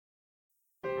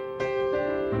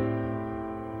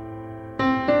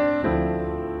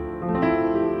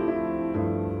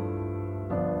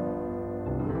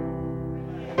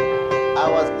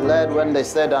glad when they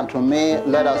said unto me,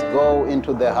 let us go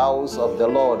into the house of the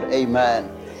Lord. Amen.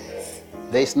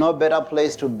 There is no better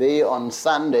place to be on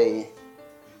Sunday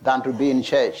than to be in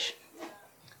church.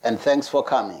 And thanks for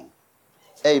coming.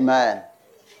 Amen.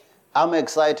 I'm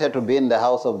excited to be in the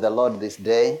house of the Lord this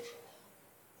day.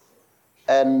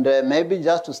 And maybe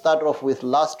just to start off with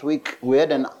last week, we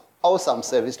had an awesome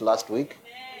service last week.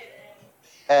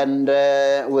 And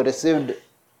we received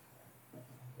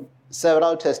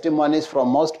several testimonies from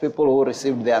most people who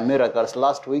received their miracles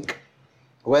last week,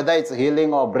 whether it's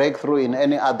healing or breakthrough in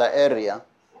any other area,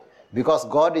 because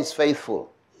God is faithful.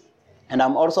 And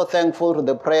I'm also thankful to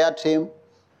the prayer team.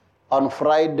 On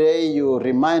Friday, you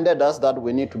reminded us that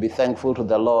we need to be thankful to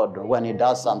the Lord when He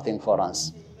does something for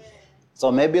us. So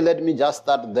maybe let me just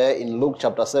start there in Luke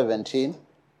chapter 17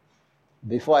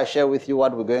 before I share with you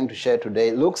what we're going to share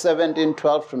today. Luke 17,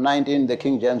 12 to 19, the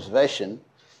King James Version.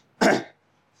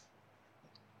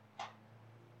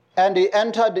 And he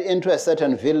entered into a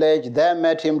certain village. There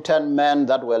met him 10 men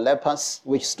that were lepers,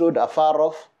 which stood afar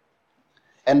off.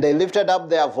 And they lifted up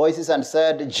their voices and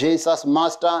said, Jesus,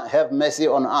 Master, have mercy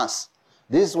on us.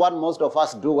 This is what most of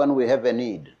us do when we have a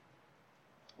need.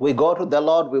 We go to the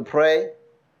Lord, we pray,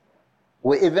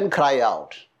 we even cry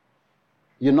out.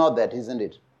 You know that, isn't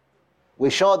it? We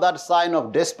show that sign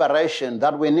of desperation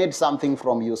that we need something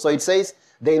from you. So it says,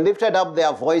 they lifted up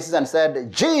their voices and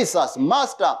said, Jesus,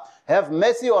 Master, have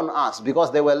mercy on us,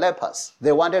 because they were lepers.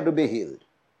 They wanted to be healed.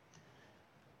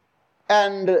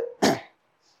 And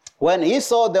when he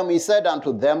saw them, he said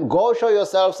unto them, go show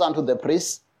yourselves unto the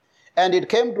priests. And it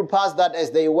came to pass that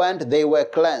as they went, they were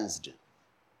cleansed.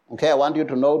 Okay, I want you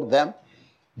to note them.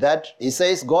 That he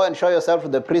says, go and show yourself to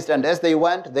the priest. And as they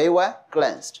went, they were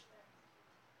cleansed.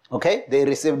 Okay, they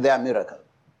received their miracle.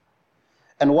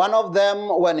 And one of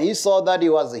them, when he saw that he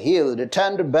was healed,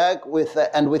 turned back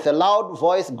and with a loud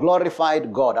voice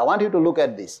glorified God. I want you to look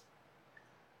at this.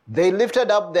 They lifted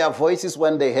up their voices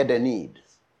when they had a need.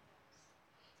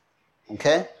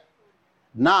 Okay?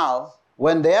 Now,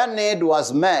 when their need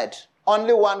was met,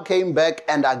 only one came back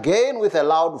and again with a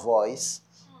loud voice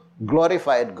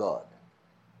glorified God.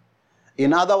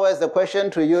 In other words, the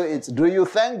question to you is, do you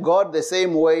thank God the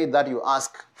same way that you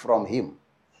ask from Him?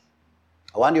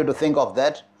 I want you to think of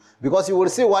that, because you will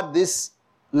see what this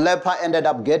leper ended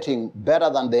up getting better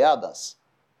than the others.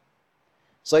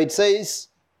 So it says,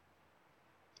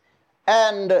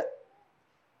 and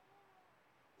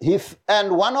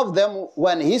one of them,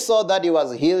 when he saw that he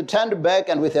was healed, turned back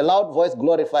and with a loud voice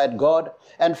glorified God,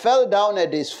 and fell down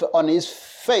on his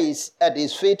face at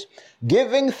his feet,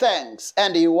 giving thanks,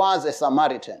 and he was a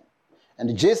Samaritan.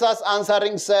 And Jesus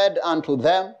answering said unto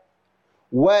them,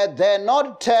 were there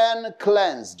not 10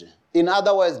 cleansed? In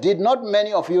other words, did not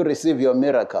many of you receive your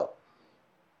miracle?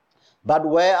 But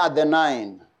where are the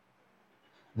 9?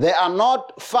 They are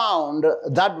not found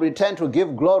that return to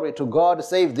give glory to God,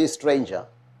 save this stranger.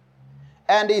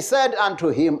 And he said unto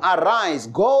him, arise,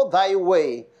 go thy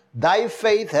way, thy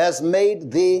faith has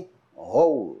made thee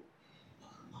whole.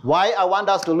 Why I want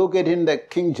us to look at it in the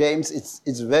King James,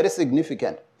 it's very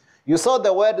significant. You saw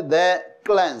the word there,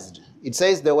 cleansed. It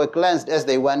says they were cleansed as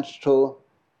they went to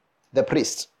the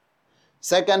priest.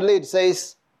 Secondly, it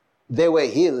says they were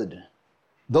healed.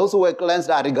 Those who were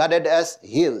cleansed are regarded as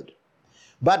healed.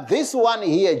 But this one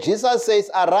here, Jesus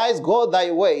says, arise, go thy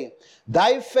way.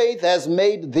 Thy faith has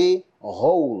made thee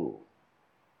whole.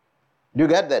 Do you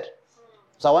get that?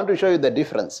 So I want to show you the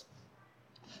difference.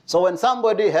 So when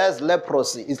somebody has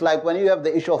leprosy, it's like when you have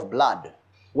the issue of blood.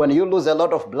 When you lose a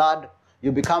lot of blood,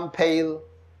 you become pale.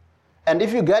 And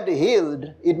if you get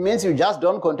healed, it means you just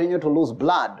don't continue to lose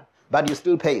blood, but you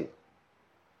still pale.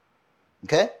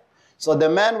 Okay? So the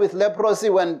man with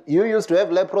leprosy, when you used to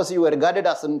have leprosy, you were regarded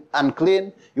as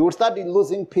unclean. You would start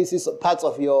losing parts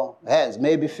of your hands,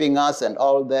 maybe fingers and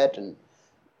all that, and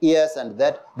ears and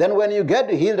that. Then when you get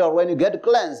healed or when you get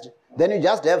cleansed, then you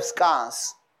just have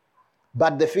scars,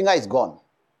 but the finger is gone.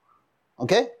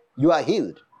 Okay? You are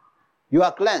healed. You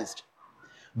are cleansed.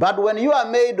 But when you are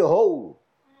made whole,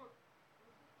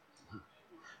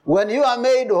 when you are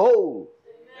made whole,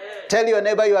 amen. Tell your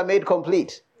neighbor you are made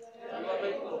complete.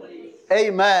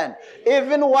 Amen.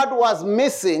 Even what was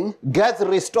missing gets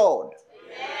restored.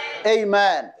 Amen.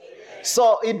 Amen.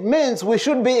 So it means we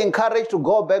should be encouraged to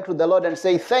go back to the Lord and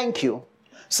say thank you.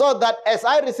 So that as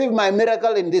I receive my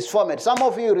miracle in this format, some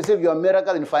of you receive your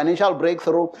miracle in financial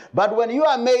breakthrough, but when you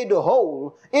are made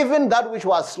whole, even that which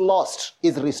was lost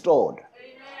is restored.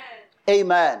 Amen.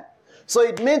 Amen. So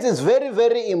it means it's very,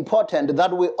 very important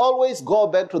that we always go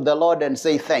back to the Lord and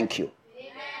say thank you.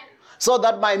 Amen. So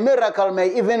that my miracle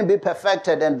may even be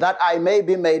perfected and that I may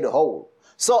be made whole.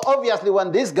 So obviously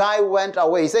when this guy went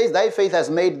away, he says, thy faith has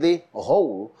made thee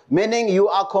whole, meaning you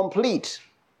are complete.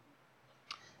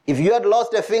 If you had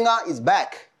lost a finger, it's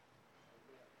back.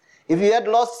 If you had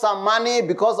lost some money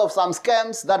because of some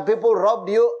scams that people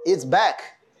robbed you, it's back.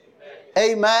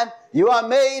 Amen. Amen. You are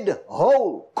made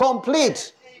whole,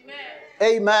 complete.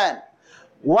 Amen. Amen.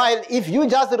 While if you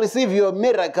just receive your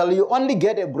miracle, you only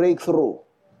get a breakthrough.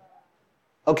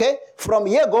 Okay? From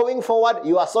here going forward,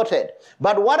 you are sorted.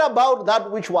 But what about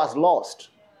that which was lost?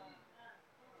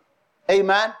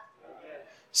 Amen?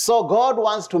 So God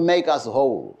wants to make us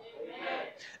whole.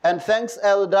 And thanks,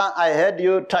 Elder, I heard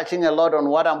you touching a lot on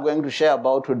what I'm going to share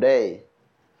about today.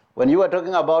 When you were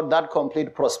talking about that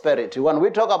complete prosperity. When we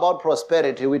talk about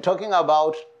prosperity, we're talking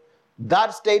about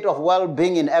that state of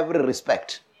well-being in every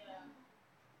respect.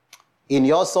 In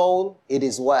your soul, it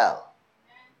is well.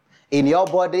 In your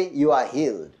body, you are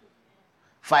healed.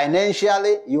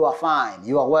 Financially, you are fine.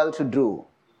 You are well-to-do.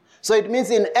 So it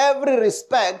means in every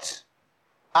respect,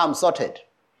 I'm sorted.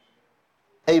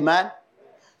 Amen?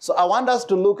 So I want us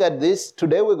to look at this.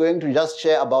 Today we're going to just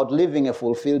share about living a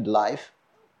fulfilled life.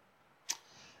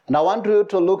 And I want you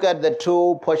to look at the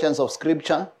two portions of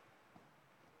Scripture.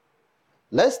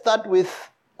 Let's start with,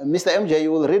 Mr. MJ,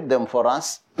 you will read them for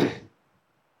us.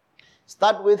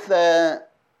 Start with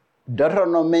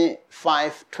Deuteronomy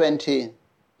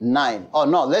 5:29. Oh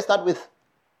no, let's start with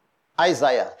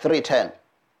Isaiah 3:10.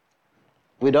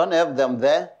 We don't have them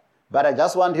there, but I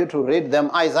just want you to read them.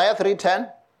 Isaiah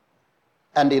 3:10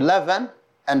 and 11,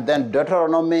 and then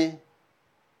Deuteronomy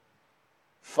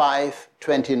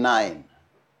 5:29.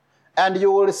 And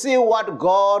you will see what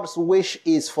God's wish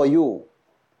is for you.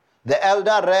 The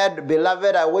elder read,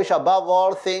 beloved, I wish above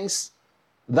all things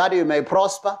that you may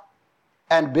prosper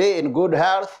and be in good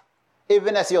health,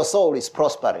 even as your soul is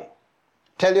prospering.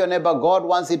 Tell your neighbor, God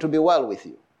wants it to be well with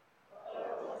you.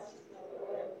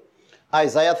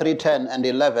 Isaiah 3:10 and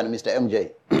 11, Mr.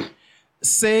 MJ.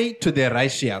 Say to the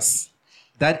righteous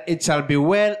that it shall be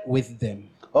well with them.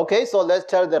 Okay, so let's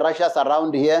tell the righteous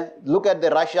around here. Look at the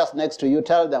righteous next to you.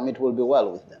 Tell them it will be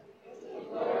well with them.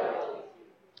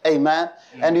 Amen.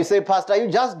 And you say, Pastor, you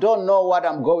just don't know what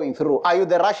I'm going through. Are you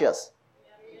the righteous?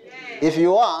 If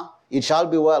you are, it shall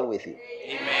be well with you.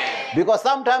 Amen. Because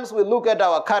sometimes we look at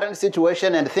our current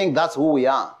situation and think that's who we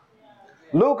are.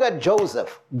 Look at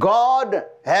Joseph. God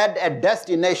had a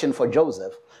destination for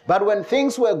Joseph. But when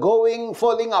things were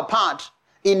falling apart,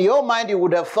 in your mind you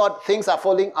would have thought things are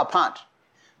falling apart.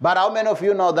 But how many of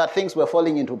you know that things were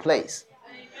falling into place?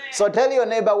 Amen. So tell your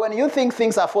neighbor, when you think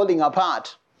things are falling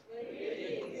apart,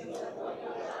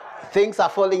 things are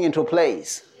falling into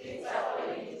place.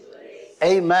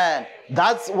 Amen.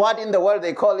 That's what in the world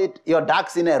they call it, your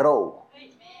ducks in a row.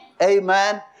 Amen.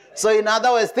 Amen. So in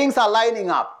other words, things are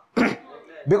lining up.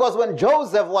 Because when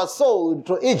Joseph was sold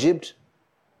to Egypt,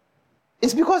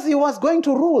 it's because he was going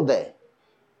to rule there.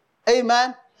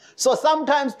 Amen. So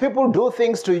sometimes people do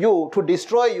things to you to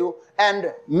destroy you,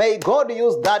 and may God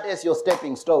use that as your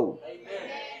stepping stone. Amen.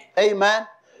 Amen.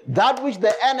 That which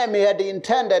the enemy had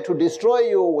intended to destroy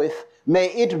you with, may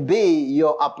it be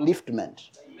your upliftment.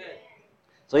 Amen.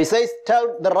 So he says,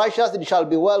 tell the righteous it shall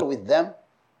be well with them.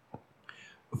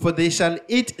 For they shall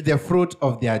eat the fruit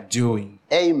of their doing.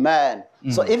 Amen.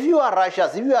 Mm-hmm. So if you are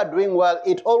righteous, if you are doing well,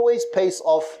 it always pays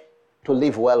off to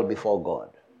live well before God.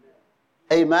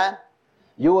 Amen.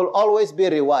 You will always be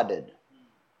rewarded.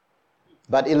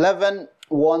 But 11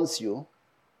 warns you.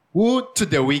 Woe to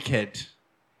the wicked,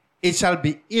 it shall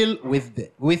be ill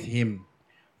with him,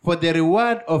 for the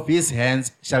reward of his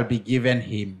hands shall be given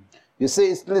him. You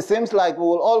see, it seems like we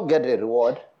will all get a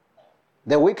reward,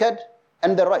 the wicked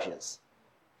and the righteous.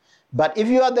 But if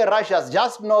you are the righteous,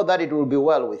 just know that it will be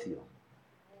well with you.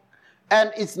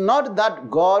 And it's not that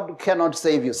God cannot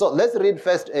save you. So let's read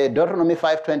first Deuteronomy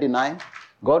 5:29.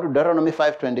 Go to Deuteronomy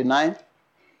 5:29.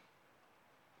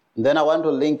 Then I want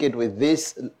to link it with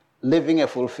this, living a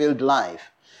fulfilled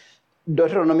life.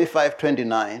 Deuteronomy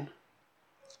 5:29.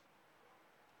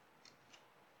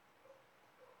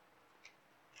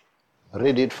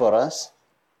 Read it for us.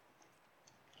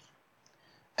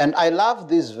 And I love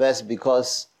this verse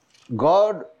because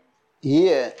God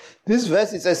here, this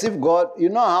verse is as if God, you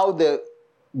know how the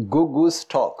Gugus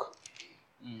talk.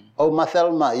 Oh,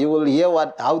 Mathelma, you will hear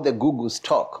how the Gugus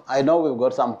talk. I know we've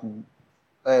got some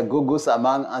Gugus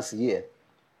among us here.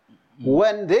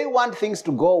 When they want things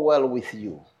to go well with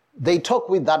you, they talk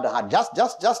with that heart.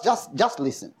 Just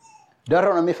listen.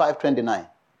 Deuteronomy 5:29.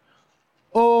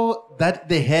 Oh, that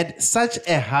they had such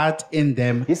a heart in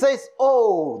them. He says,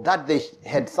 oh, that they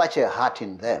had such a heart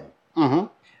in them. Mm-hmm.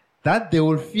 that they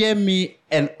will fear me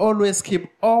and always keep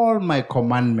all my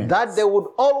commandments. That they would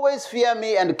always fear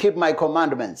me and keep my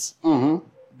commandments.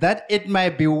 That it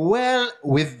might be well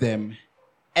with them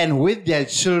and with their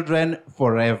children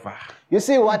forever. You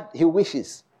see what he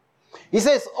wishes? He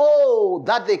says, oh,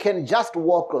 that they can just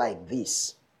walk like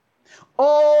this.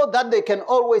 Oh, that they can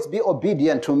always be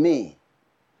obedient to me.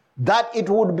 That it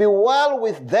would be well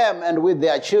with them and with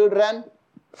their children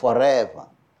forever.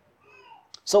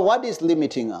 So what is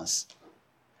limiting us?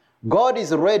 God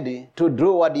is ready to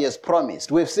do what he has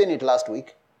promised. We've seen it last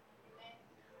week.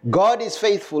 God is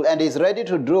faithful and is ready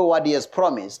to do what he has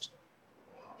promised.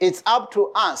 It's up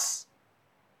to us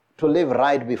to live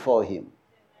right before him.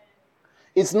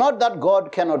 It's not that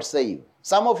God cannot save.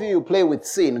 Some of you play with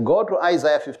sin. Go to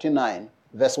Isaiah 59,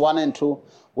 verse 1 and 2.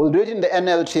 We'll do it in the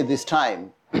NLT this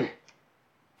time.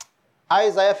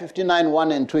 Isaiah 59,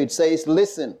 1 and 2, it says,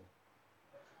 listen,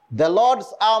 the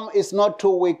Lord's arm is not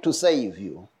too weak to save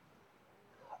you,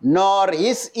 nor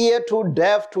his ear too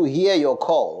deaf to hear your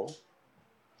call.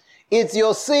 It's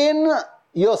your sins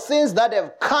that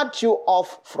have cut you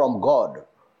off from God.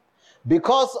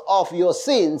 Because of your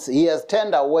sins, he has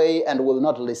turned away and will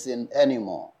not listen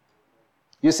anymore.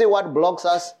 You see what blocks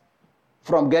us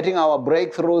from getting our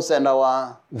breakthroughs and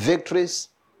our victories?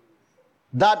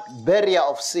 That barrier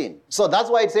of sin. So that's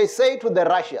why it says, say to the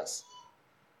righteous.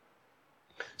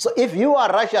 So if you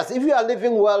are righteous, if you are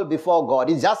living well before God,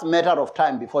 it's just a matter of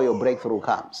time before your breakthrough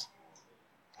comes.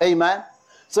 Amen?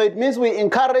 So it means we're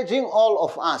encouraging all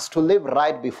of us to live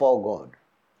right before God.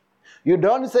 You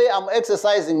don't say, I'm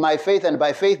exercising my faith, and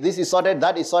by faith this is sorted,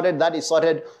 that is sorted, that is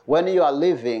sorted, when you are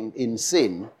living in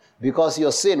sin, because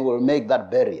your sin will make that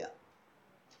barrier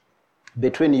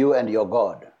between you and your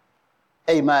God.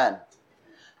 Amen.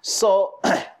 So,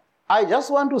 I just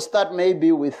want to start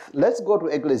maybe with, let's go to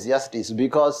Ecclesiastes,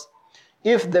 because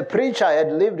if the preacher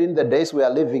had lived in the days we are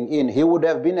living in, he would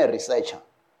have been a researcher.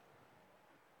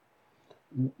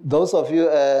 Those of you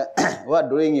who are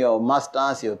doing your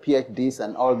masters, your PhDs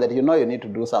and all that, you know you need to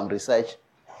do some research.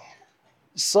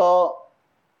 So,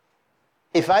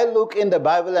 if I look in the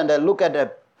Bible and I look at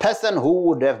a person who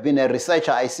would have been a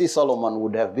researcher, I see Solomon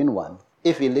would have been one,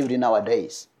 if he lived in our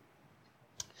days.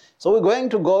 So we're going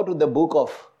to go to the book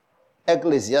of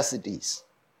Ecclesiastes,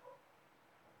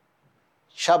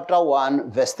 chapter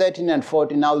 1, verse 13 and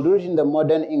 14. I'll do it in the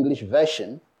modern English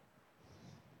version.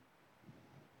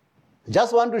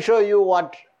 Just want to show you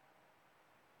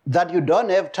that you don't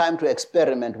have time to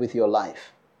experiment with your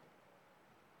life.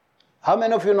 How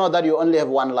many of you know that you only have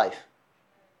one life?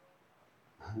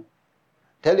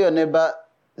 Tell your neighbor,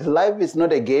 life is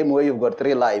not a game where you've got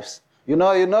 3 lives. You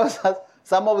know,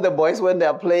 some of the boys, when they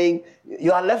are playing,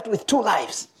 you are left with 2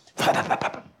 lives.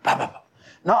 Now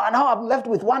I'm left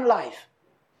with 1 life.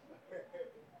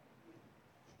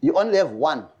 You only have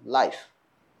 1 life.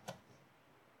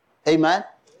 Amen?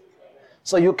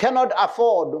 So you cannot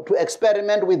afford to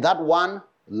experiment with that 1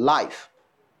 life.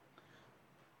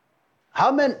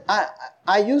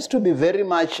 I used to be very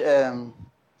much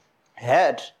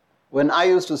hurt when I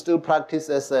used to still practice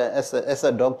as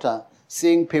a doctor,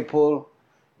 seeing people.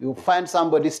 You find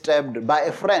somebody stabbed by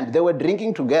a friend. They were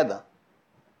drinking together.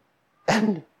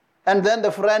 And then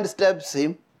the friend stabs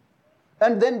him.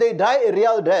 And then they die a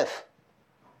real death.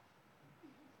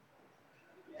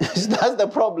 That's the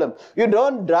problem. You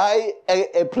don't die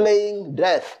a playing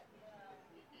death.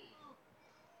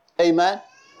 Amen?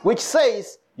 Which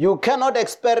says you cannot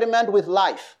experiment with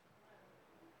life.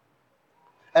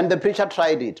 And the preacher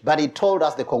tried it, but he told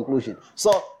us the conclusion.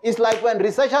 So it's like when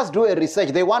researchers do a research,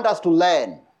 they want us to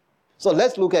learn. So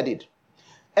let's look at it.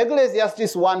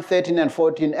 Ecclesiastes 1, 13 and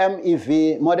 14,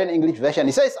 MEV, Modern English Version.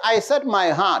 It says, I set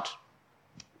my heart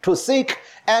to seek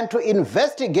and to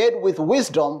investigate with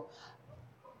wisdom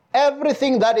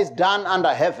everything that is done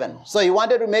under heaven. So he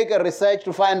wanted to make a research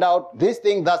to find out this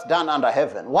thing that's done under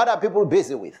heaven. What are people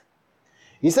busy with?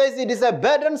 He says, it is a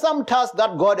burdensome task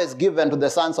that God has given to the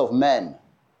sons of men,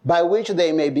 by which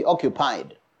they may be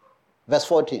occupied. Verse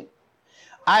 14.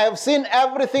 I have seen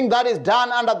everything that is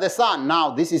done under the sun. Now,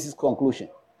 this is his conclusion.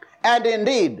 And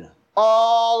indeed,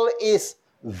 all is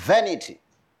vanity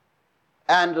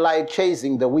and like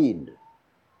chasing the wind.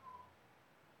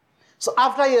 So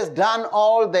after he has done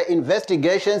all the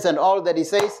investigations and all that, he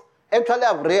says, actually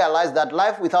I've realized that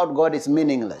life without God is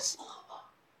meaningless.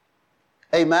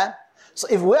 Amen? So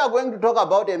if we are going to talk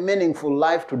about a meaningful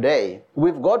life today,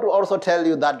 we've got to also tell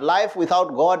you that life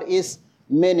without God is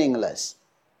meaningless.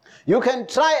 You can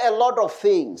try a lot of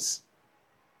things.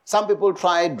 Some people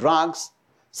try drugs.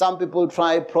 Some people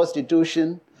try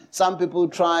prostitution. Some people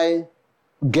try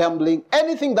gambling.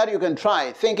 Anything that you can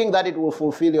try, thinking that it will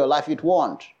fulfill your life, it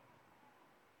won't.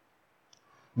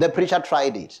 The preacher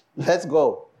tried it. Let's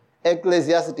go.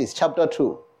 Ecclesiastes chapter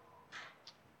 2.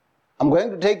 I'm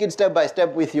going to take it step by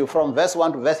step with you from verse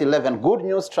 1 to verse 11. Good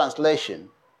News Translation.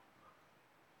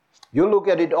 You look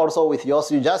at it also with yours.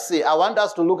 You just see, I want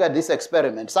us to look at this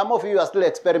experiment. Some of you are still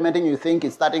experimenting. You think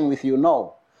it's starting with you.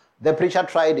 No. The preacher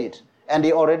tried it, and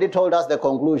he already told us the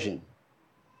conclusion.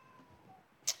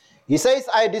 He says,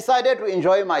 I decided to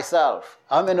enjoy myself.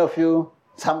 How many of you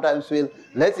sometimes feel,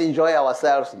 let's enjoy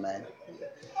ourselves, man?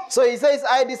 So he says,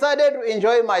 I decided to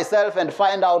enjoy myself and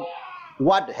find out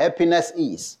what happiness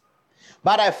is.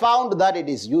 But I found that it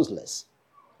is useless.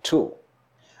 2.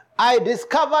 I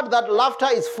discovered that laughter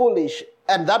is foolish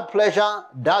and that pleasure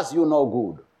does you no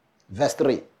good. Verse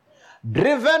 3.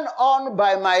 Driven on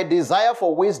by my desire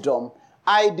for wisdom,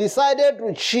 I decided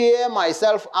to cheer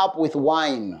myself up with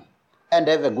wine and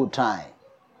have a good time.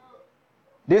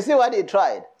 Do you see what he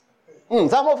tried?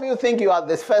 Some of you think you are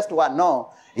the first one.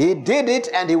 No. He did it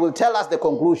and he will tell us the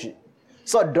conclusion.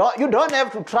 So you don't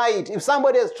have to try it. If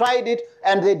somebody has tried it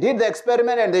and they did the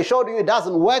experiment and they showed you it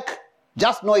doesn't work,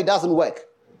 just know it doesn't work.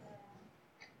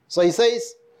 So he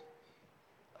says,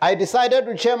 I decided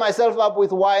to cheer myself up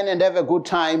with wine and have a good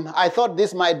time. I thought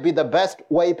this might be the best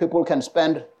way people can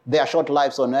spend their short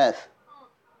lives on earth.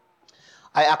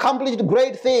 I accomplished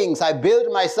great things. I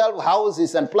built myself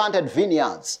houses and planted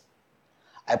vineyards.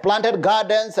 I planted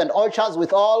gardens and orchards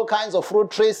with all kinds of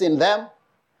fruit trees in them.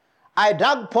 I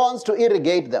dug ponds to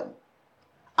irrigate them.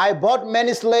 I bought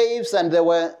many slaves and they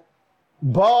were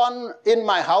born in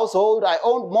my household. I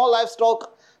owned more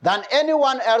livestock than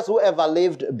anyone else who ever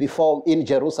lived before in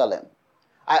Jerusalem.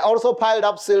 I also piled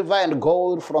up silver and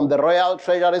gold from the royal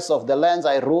treasuries of the lands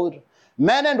I ruled.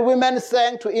 Men and women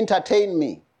sang to entertain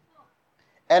me.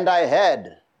 And I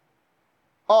had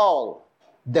all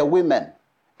the women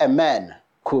a man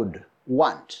could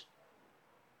want.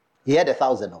 He had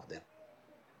 1,000 of them.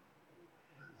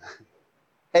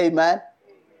 Amen.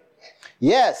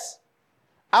 Yes,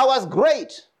 I was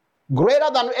great, greater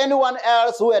than anyone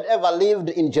else who had ever lived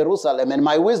in Jerusalem, and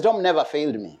my wisdom never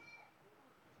failed me.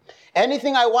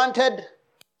 Anything I wanted,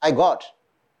 I got.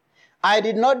 I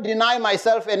did not deny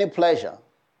myself any pleasure.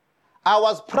 I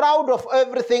was proud of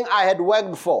everything I had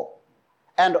worked for,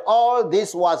 and all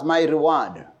this was my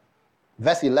reward.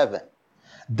 Verse 11.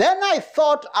 Then I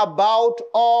thought about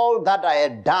all that I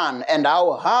had done and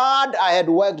how hard I had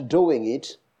worked doing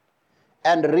it,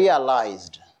 and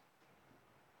realized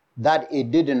that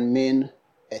it didn't mean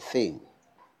a thing.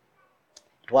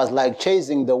 It was like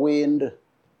chasing the wind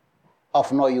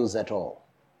of no use at all.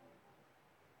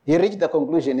 He reached the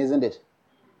conclusion, isn't it?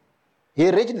 He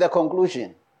reached the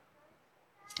conclusion.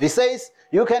 He says,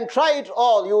 you can try it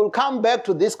all, you will come back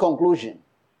to this conclusion.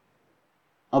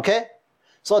 Okay?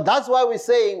 So that's why we're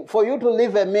saying, for you to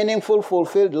live a meaningful,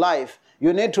 fulfilled life,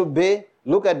 you need to be,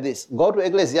 look at this. Go to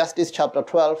Ecclesiastes chapter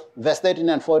 12, verse 13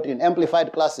 and 14,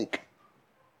 Amplified Classic.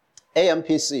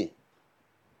 AMPC.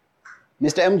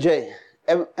 Mr. MJ,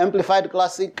 Amplified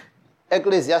Classic,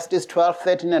 Ecclesiastes 12,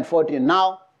 13 and 14.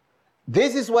 Now,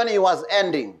 this is when he was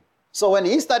ending. So when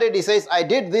he started, he says, I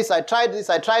did this, I tried this,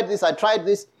 I tried this, I tried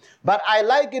this. But I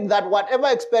like it that whatever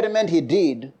experiment he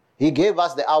did, he gave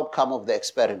us the outcome of the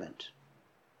experiment.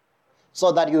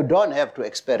 So that you don't have to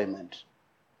experiment.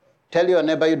 Tell your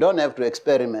neighbor, you don't have to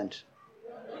experiment.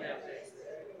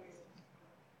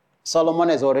 Solomon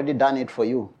has already done it for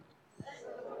you.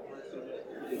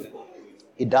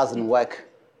 It doesn't work.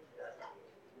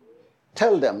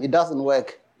 Tell them it doesn't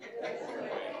work.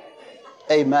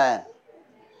 Amen.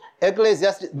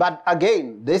 Ecclesiastes, but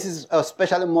again, this is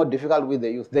especially more difficult with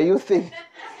the youth. The youth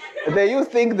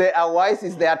think they are wise.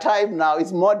 It's their time now.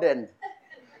 It's modern.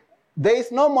 There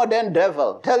is no modern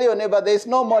devil. Tell your neighbor, there is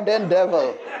no modern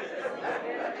devil.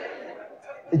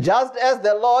 Just as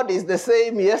the Lord is the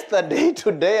same yesterday,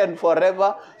 today, and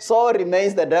forever, so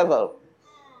remains the devil.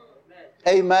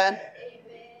 Amen.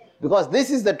 Because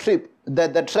this is the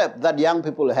trap that young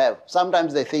people have.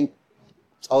 Sometimes they think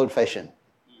it's old-fashioned.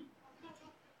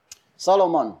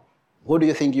 Solomon, who do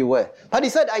you think you were? But he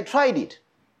said, I tried it.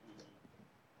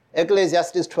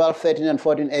 Ecclesiastes 12, 13 and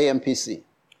 14 AMPC.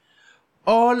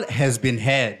 All has been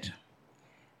heard.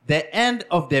 The end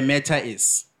of the matter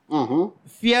is,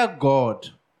 fear God,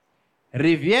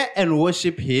 revere and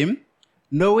worship him,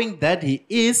 knowing that he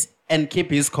is, and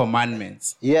keep his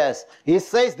commandments. Yes, he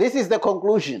says this is the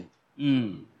conclusion.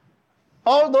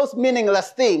 All those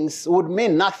meaningless things would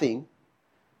mean nothing.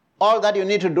 All that you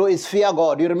need to do is fear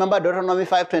God. You remember Deuteronomy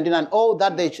 5:29. Oh,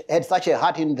 that they had such a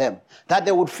heart in them, that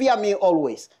they would fear me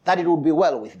always, that it would be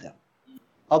well with them.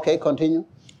 Okay, continue.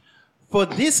 For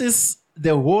this is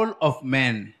the whole of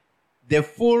man, the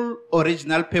full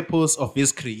original purpose of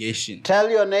his creation. Tell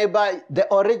your neighbor,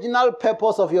 the original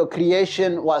purpose of your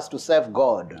creation was to serve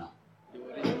God.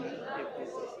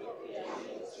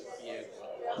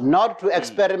 Not to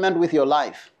experiment with your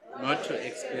life. Not to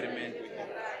experiment with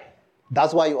it.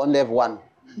 That's why you only have one.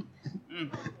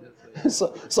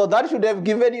 So that should have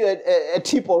given you a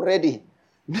tip already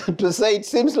to say it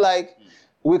seems like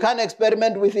we can't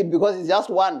experiment with it because it's just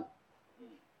one.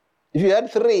 If you had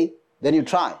 3, then you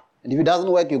try. And if it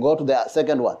doesn't work, you go to the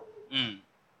second one.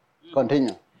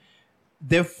 Continue.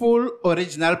 The full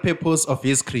original purpose of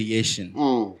his creation.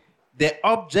 The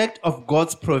object of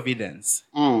God's providence.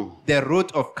 The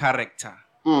root of character.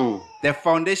 The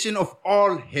foundation of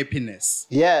all happiness.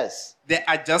 Yes. The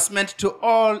adjustment to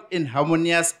all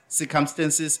inharmonious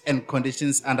circumstances and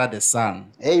conditions under the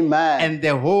sun. Amen. And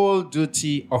the whole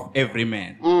duty of every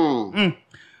man.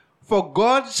 For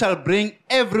God shall bring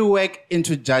every work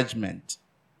into judgment,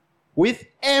 with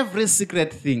every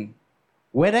secret thing,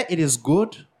 whether it is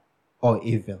good or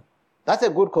evil. That's a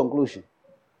good conclusion.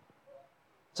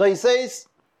 So he says,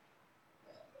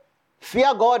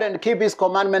 fear God and keep his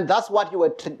commandment. That's what you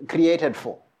were created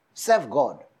for. Serve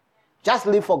God. Just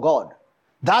live for God.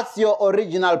 That's your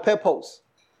original purpose.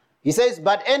 He says,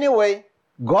 but anyway,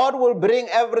 God will bring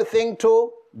everything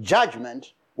to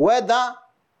judgment, whether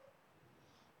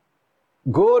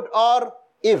good or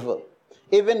evil,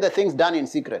 even the things done in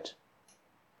secret.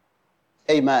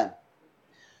 Amen.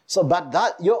 So, but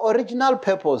that your original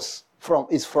purpose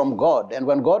is from God. And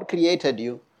when God created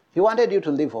you, he wanted you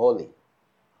to live holy.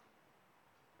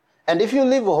 And if you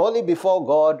live holy before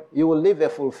God, you will live a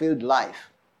fulfilled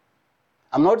life.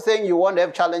 I'm not saying you won't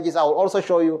have challenges. I will also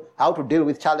show you how to deal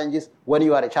with challenges when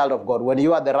you are a child of God, when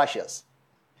you are the righteous.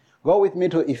 Go with me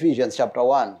to Ephesians chapter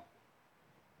 1,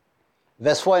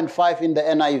 verse 4 and 5 in the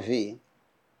NIV.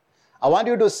 I want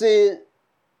you to see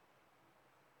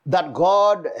that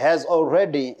God has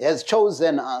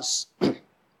chosen us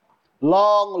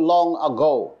long, long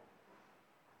ago.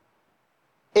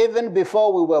 Even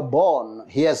before we were born,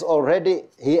 he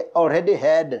already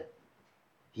had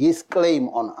his claim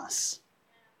on us.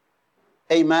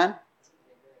 Amen.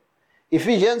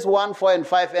 Ephesians 1, 4 and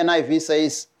 5 NIV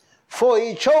says, for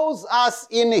he chose us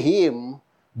in him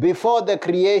before the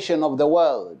creation of the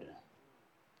world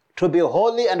to be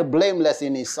holy and blameless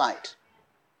in his sight.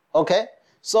 Okay?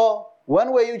 So,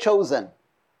 when were you chosen?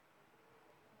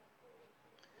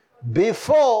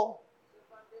 Before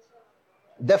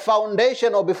the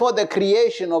foundation or before the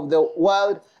creation of the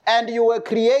world, and you were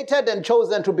created and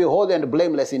chosen to be holy and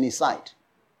blameless in his sight.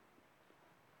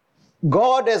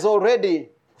 God has already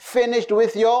finished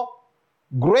with your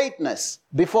greatness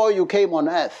before you came on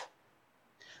earth.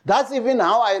 That's even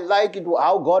how I like it,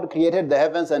 how God created the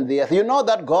heavens and the earth. You know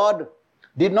that God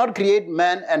did not create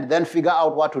man and then figure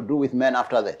out what to do with man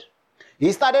after that.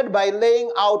 He started by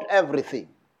laying out everything.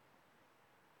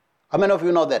 How many of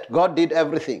you know that? God did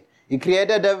everything. He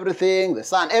created everything, the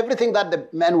sun, everything that the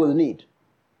man will need.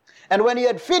 And when he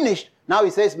had finished, now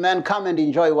he says, man, come and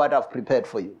enjoy what I've prepared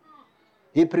for you.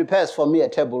 He prepares for me a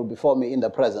table before me in the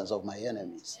presence of my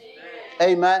enemies.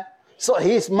 Amen. So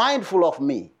he's mindful of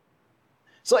me.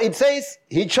 So it says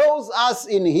he chose us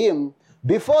in him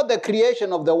before the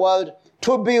creation of the world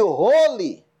to be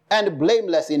holy and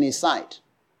blameless in his sight.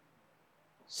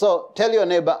 So tell your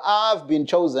neighbor, I've been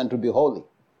chosen to be holy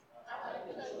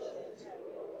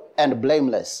and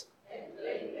blameless.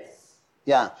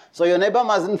 Yeah. So your neighbor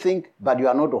mustn't think, but you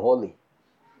are not holy.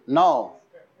 No.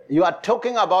 You are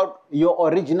talking about your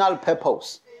original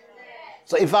purpose.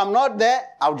 So if I'm not there,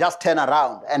 I'll just turn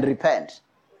around and repent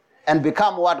and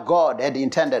become what God had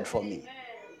intended for me.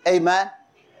 Amen.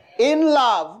 In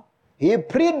love, he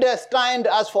predestined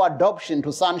us for adoption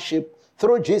to sonship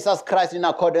through Jesus Christ in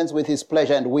accordance with his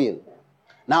pleasure and will.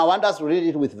 Now I want us to read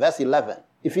it with verse 11.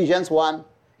 Ephesians 1,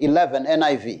 11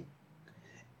 NIV.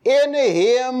 In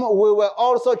him we were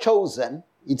also chosen.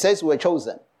 It says we were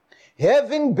chosen.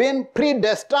 Having been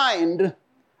predestined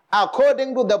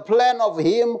according to the plan of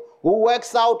him who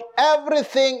works out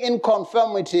everything in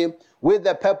conformity with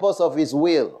the purpose of his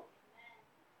will.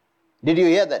 Did you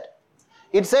hear that?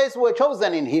 It says we're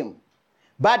chosen in him,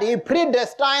 but he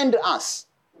predestined us.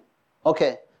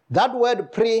 Okay, that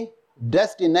word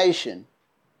predestination,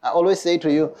 I always say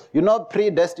to you, you know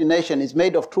predestination is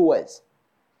made of 2 words.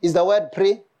 Is the word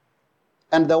pre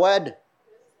and the word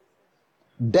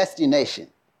destination.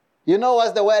 You know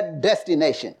what's the word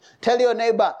destination? Tell your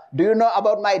neighbor, do you know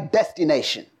about my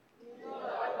destination?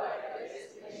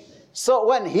 So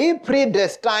when he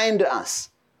predestined us,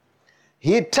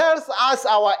 he tells us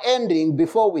our ending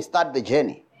before we start the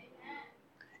journey.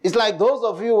 It's like those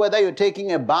of you, whether you're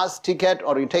taking a bus ticket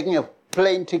or you're taking a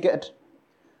plane ticket.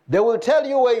 They will tell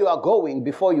you where you are going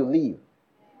before you leave.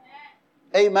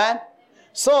 Amen.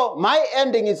 So my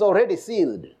ending is already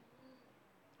sealed.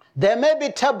 There may be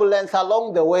turbulence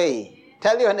along the way.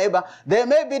 Tell your neighbor, there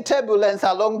may be turbulence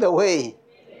along the way.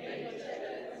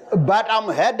 But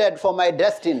I'm headed for my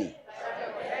destiny.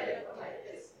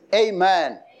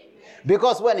 Amen.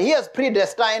 Because when he has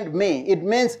predestined me, it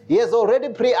means he has already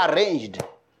prearranged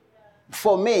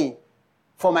for me,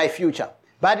 for my future.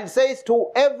 But it says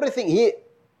to everything,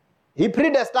 he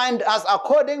predestined us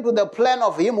according to the plan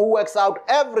of him who works out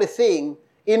everything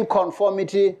in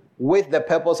conformity with the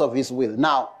purpose of his will.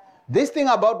 Now, this thing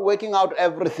about working out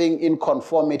everything in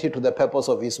conformity to the purpose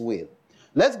of his will.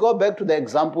 Let's go back to the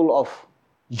example of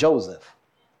Joseph.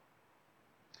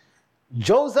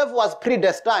 Joseph was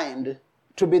predestined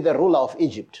to be the ruler of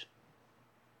Egypt.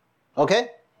 Okay?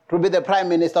 To be the prime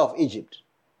minister of Egypt.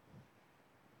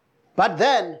 But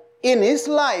then, in his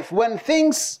life, when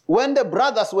the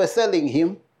brothers were selling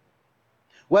him,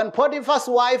 when Potiphar's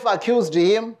wife accused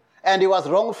him and he was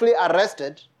wrongfully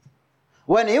arrested,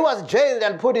 when he was jailed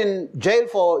and put in jail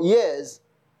for years,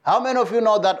 how many of you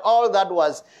know that all that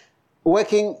was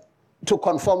working to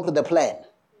conform to the plan?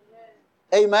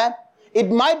 Amen? It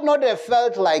might not have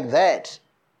felt like that.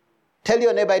 Tell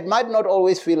your neighbor, it might not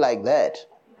always feel like that.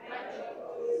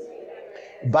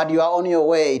 But you are on your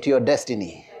way to your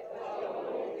destiny.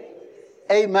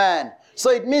 Amen. So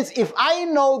it means if I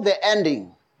know the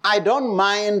ending, I don't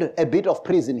mind a bit of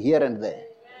prison here and there.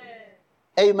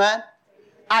 Amen.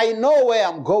 I know where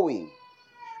I'm going.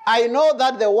 I know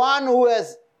that the one who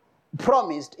has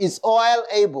promised is all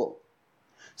able.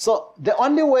 So the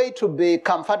only way to be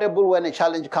comfortable when a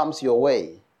challenge comes your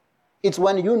way, it's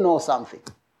when you know something.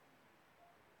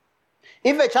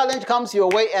 If a challenge comes your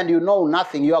way and you know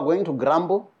nothing, you are going to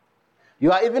grumble.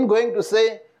 You are even going to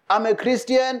say, I'm a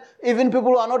Christian. Even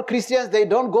people who are not Christians, they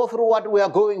don't go through what we are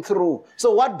going through.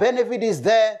 So what benefit is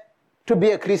there to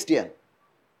be a Christian?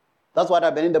 That's what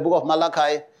happened in the book of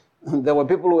Malachi. There were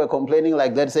people who were complaining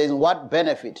like that, saying, what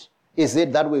benefit is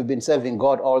it that we've been serving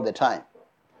God all the time?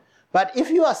 But if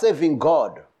you are serving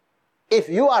God, if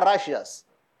you are righteous,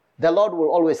 the Lord will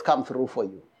always come through for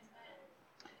you.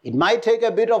 It might take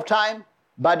a bit of time,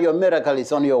 but your miracle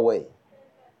is on your way.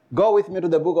 Go with me to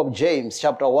the book of James,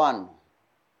 chapter 1,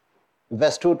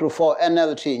 verse 2 to 4,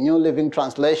 NLT, New Living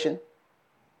Translation.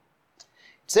 It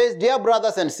says, dear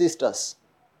brothers and sisters,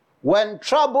 when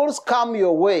troubles come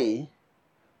your way,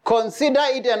 consider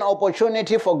it an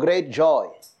opportunity for great joy.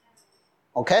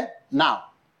 Okay? Now,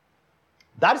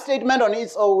 that statement on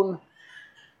its own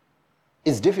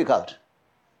is difficult,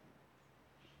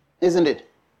 isn't it?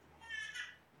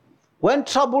 When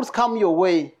troubles come your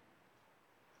way,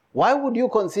 why would you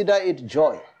consider it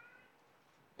joy?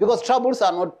 Because troubles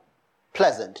are not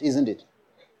pleasant, isn't it?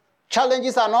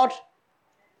 Challenges are not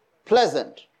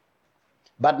pleasant.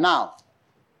 But now,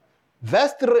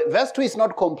 verse 2 is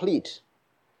not complete.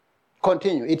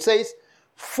 Continue. It says,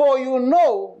 for you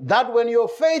know that when your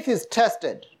faith is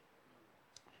tested,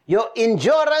 your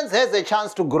endurance has a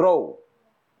chance to grow.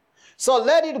 So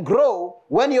let it grow.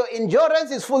 When your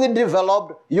endurance is fully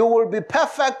developed, you will be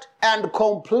perfect and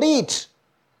complete,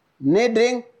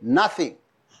 needing nothing.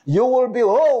 You will be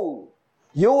whole.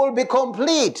 You will be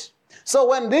complete. So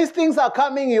when these things are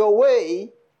coming your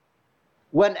way,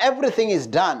 when everything is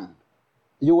done,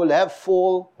 you will have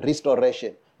full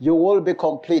restoration. You will be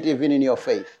complete even in your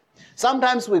faith.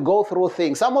 Sometimes we go through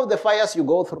things. Some of the fires you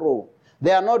go through,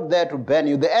 they are not there to burn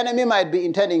you. The enemy might be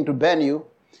intending to burn you,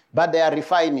 but they are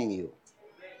refining you.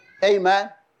 Amen.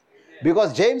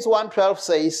 Because James 1:12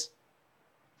 says,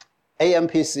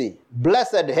 AMPC,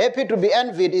 blessed, happy to be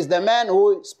envied is the man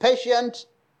who is patient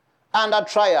under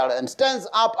trial and stands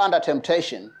up under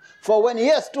temptation. For when he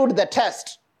has stood the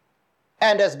test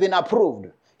and has been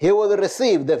approved, he will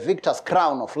receive the victor's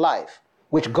crown of life,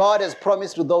 which God has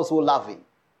promised to those who love him.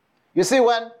 You see,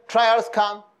 when trials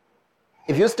come,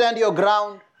 if you stand your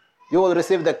ground, you will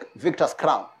receive the victor's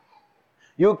crown.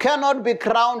 You cannot be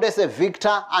crowned as a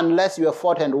victor unless you have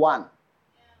fought and won.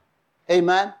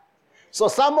 Amen. So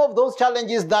some of those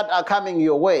challenges that are coming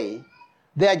your way,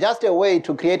 they are just a way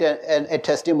to create a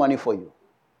testimony for you.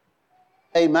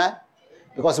 Amen.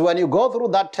 Because when you go through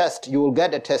that test, you will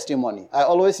get a testimony. I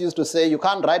always used to say, you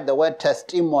can't write the word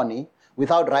testimony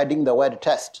without writing the word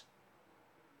test.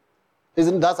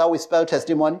 Isn't that how we spell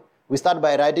testimony? We start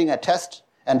by writing a test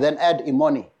and then add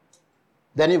imony.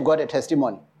 Then you've got a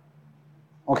testimony.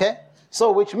 Okay?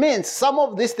 So which means some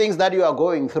of these things that you are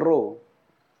going through,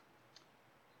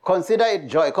 consider it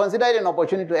joy. Consider it an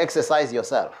opportunity to exercise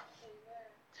yourself.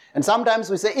 And sometimes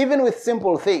we say, even with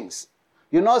simple things,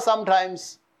 you know,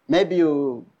 sometimes maybe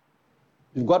you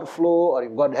You've got flu, or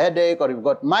you've got headache, or you've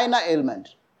got minor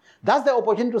ailment. That's the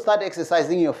opportunity to start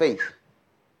exercising your faith.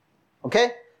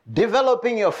 Okay?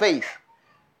 Developing your faith.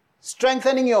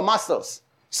 Strengthening your muscles.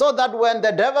 So that when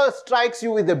the devil strikes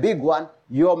you with the big one,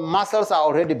 your muscles are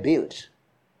already built.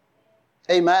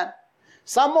 Amen?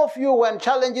 Some of you, when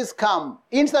challenges come,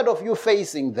 instead of you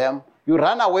facing them, you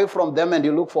run away from them and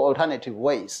you look for alternative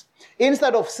ways.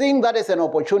 Instead of seeing that as an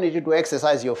opportunity to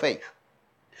exercise your faith.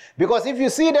 Because if you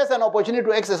see it as an opportunity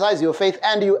to exercise your faith,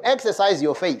 and you exercise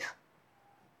your faith,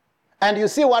 and you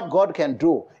see what God can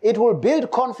do, it will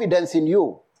build confidence in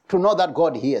you to know that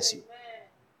God hears you.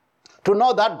 To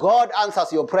know that God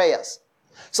answers your prayers.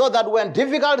 So that when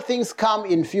difficult things come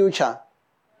in future,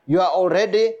 you are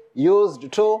already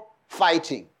used to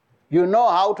fighting. You know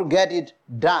how to get it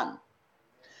done.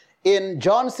 In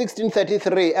John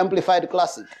 16:33, Amplified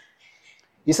Classic,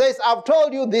 he says, I've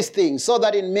told you these things so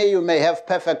that in me you may have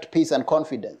perfect peace and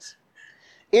confidence.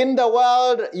 In the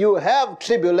world you have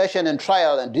tribulation and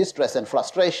trial and distress and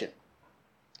frustration.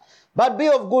 But be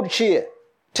of good cheer.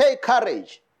 Take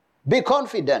courage. Be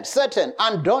confident, certain,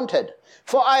 undaunted.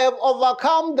 For I have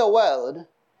overcome the world.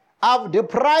 I've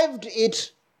deprived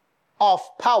it of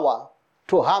power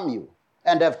to harm you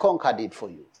and have conquered it for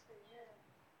you.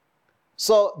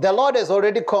 So the Lord has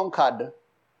already conquered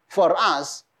for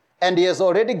us, and he has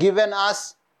already given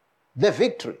us the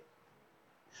victory.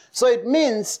 So it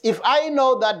means if I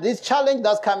know that this challenge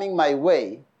that's coming my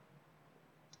way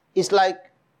is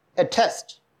like a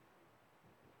test.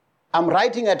 I'm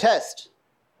writing a test,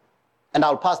 and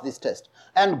I'll pass this test.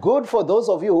 And good for those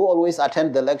of you who always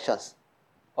attend the lectures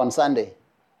on Sunday.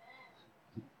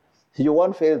 You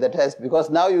won't fail the test because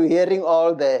now you're hearing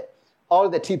all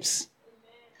the tips.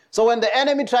 So when the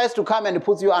enemy tries to come and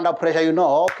puts you under pressure, you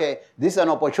know, okay, this is an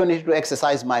opportunity to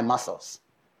exercise my muscles.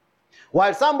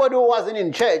 While somebody who wasn't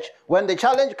in church, when the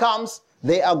challenge comes,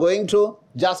 they are going to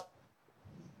just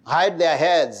hide their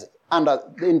heads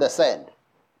in the sand.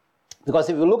 Because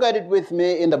if you look at it with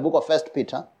me in the book of 1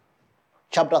 Peter,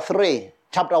 chapter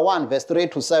 1, verse 3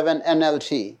 to 7,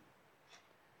 NLT.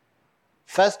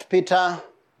 1 Peter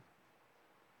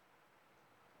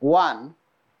 1,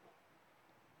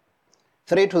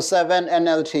 3 to 7,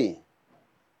 NLT.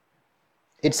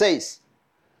 It says,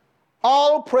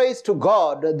 all praise to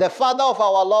God, the Father of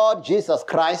our Lord Jesus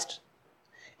Christ.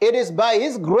 It is by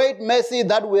his great mercy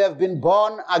that we have been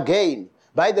born again.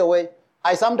 By the way,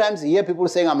 I sometimes hear people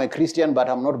saying, I'm a Christian, but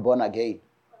I'm not born again.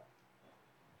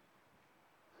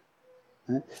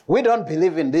 We don't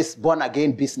believe in this born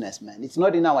again business, man. It's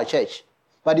not in our church,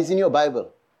 but it's in your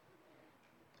Bible.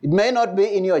 It may not be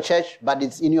in your church, but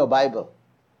it's in your Bible.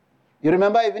 You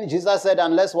remember even Jesus said,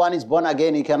 unless one is born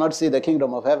again, he cannot see the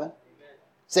kingdom of heaven. Amen.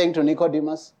 Saying to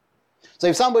Nicodemus. So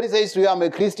if somebody says to you, I'm a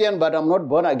Christian, but I'm not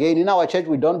born again, in our church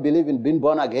we don't believe in being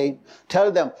born again.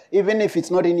 Tell them, even if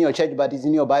it's not in your church, but it's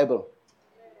in your Bible.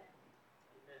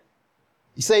 Amen.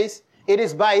 He says, it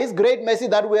is by his great mercy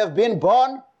that we have been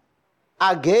born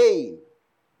again.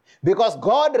 Because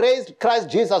God raised Christ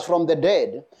Jesus from the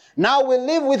dead, now we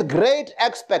live with great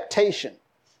expectation.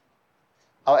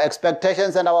 Our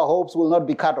expectations and our hopes will not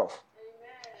be cut off.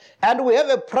 Amen. And we have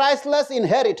a priceless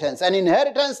inheritance, an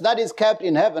inheritance that is kept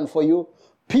in heaven for you,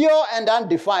 pure and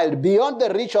undefiled, beyond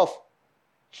the reach of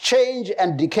change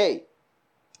and decay.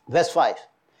 Verse 5.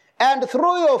 And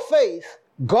through your faith,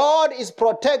 God is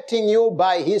protecting you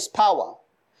by his power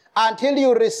until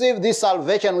you receive this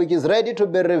salvation which is ready to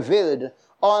be revealed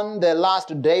on the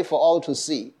last day for all to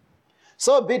see.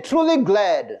 So be truly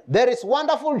glad. There is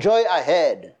wonderful joy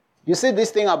ahead. You see this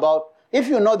thing about, if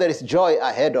you know there is joy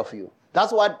ahead of you.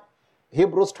 That's what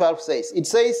Hebrews 12 says. It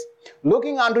says,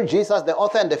 looking unto Jesus, the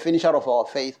author and the finisher of our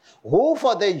faith, who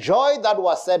for the joy that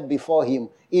was set before him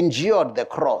endured the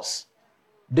cross,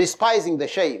 despising the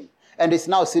shame, and is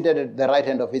now seated at the right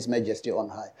hand of his majesty on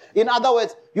high. In other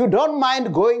words, you don't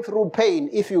mind going through pain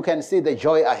if you can see the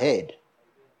joy ahead.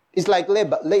 It's like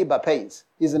labor pains,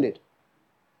 isn't it?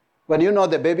 When you know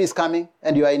the baby is coming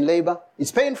and you are in labor,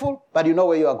 it's painful, but you know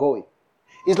where you are going.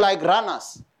 It's like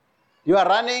runners. You are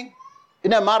running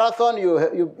in a marathon,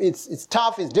 it's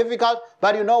tough, it's difficult,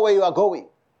 but you know where you are going.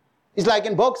 It's like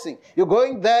in boxing. You're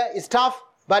going there, it's tough,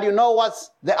 but you know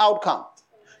what's the outcome.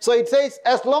 So it says,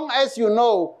 as long as you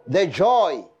know the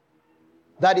joy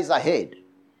that is ahead.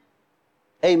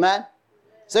 Amen.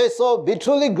 So be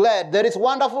truly glad. There is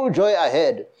wonderful joy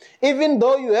ahead, even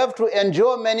though you have to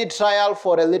endure many trials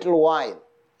for a little while.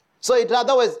 So in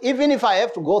other words, even if I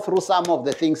have to go through some of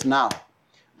the things now,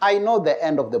 I know the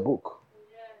end of the book.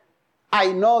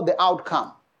 I know the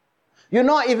outcome. You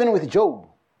know, even with Job,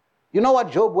 you know what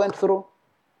Job went through?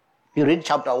 You read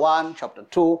chapter 1, chapter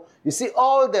 2, you see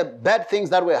all the bad things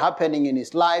that were happening in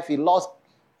his life. He lost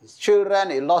his children,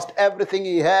 he lost everything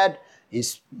he had.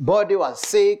 His body was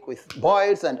sick with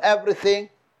boils and everything.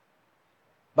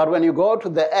 But when you go to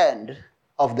the end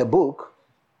of the book,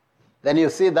 then you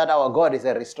see that our God is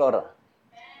a restorer.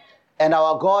 And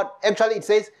our God, actually it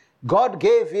says, God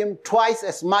gave him twice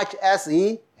as much as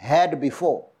he had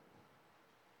before.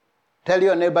 Tell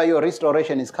your neighbor, your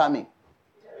restoration is coming.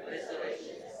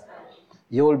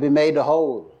 You will be made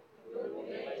whole.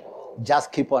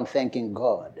 Just keep on thanking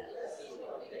God.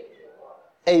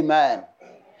 Amen.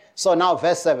 So now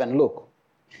verse 7, look.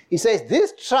 He says,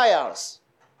 these trials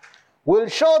will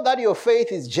show that your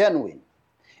faith is genuine.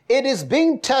 It is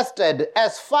being tested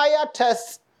as fire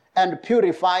tests and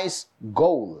purifies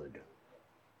gold.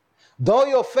 Though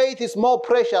your faith is more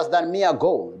precious than mere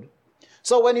gold.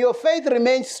 So when your faith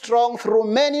remains strong through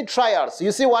many trials,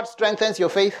 you see what strengthens your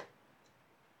faith?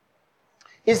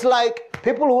 It's like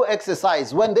people who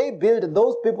exercise. When they build,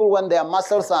 those people, when their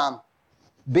muscles are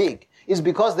big, it's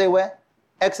because they were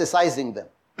exercising them.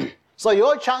 So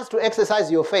your chance to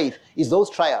exercise your faith is those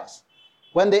trials.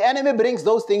 When the enemy brings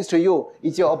those things to you,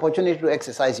 it's your opportunity to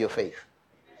exercise your faith.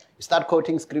 You start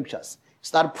quoting scriptures,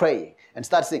 start praying, and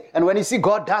start saying. And when you see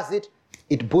God does it,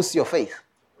 it boosts your faith.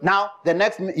 Now, the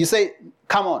next, you say,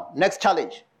 come on, next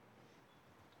challenge.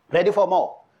 Ready for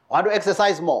more. I want to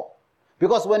exercise more.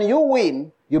 Because when you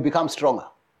win, you become stronger.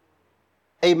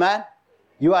 Amen?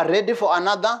 You are ready for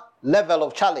another level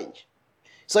of challenge.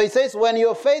 So it says, when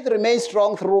your faith remains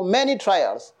strong through many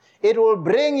trials, it will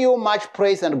bring you much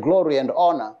praise and glory and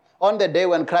honor on the day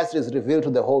when Christ is revealed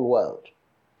to the whole world.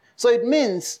 So it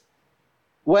means,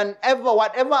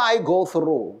 whatever I go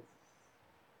through,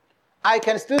 I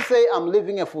can still say I'm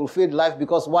living a fulfilled life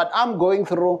because what I'm going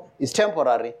through is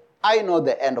temporary. I know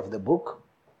the end of the book.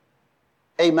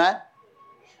 Amen?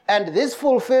 And this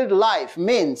fulfilled life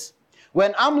means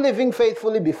when I'm living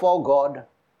faithfully before God,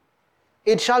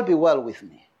 it shall be well with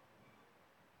me.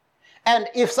 And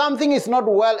if something is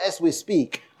not well as we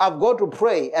speak, I've got to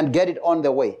pray and get it on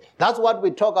the way. That's what we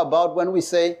talk about when we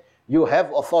say you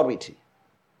have authority.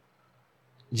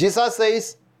 Jesus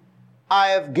says, I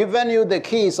have given you the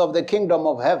keys of the kingdom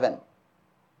of heaven.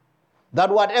 That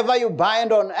whatever you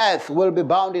bind on earth will be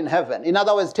bound in heaven. In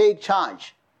other words, take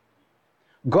charge.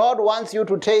 God wants you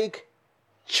to take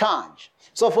charge.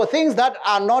 So for things that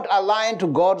are not aligned to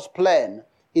God's plan,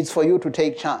 it's for you to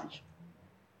take charge.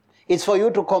 It's for you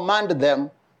to command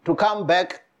them to come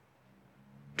back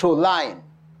to line.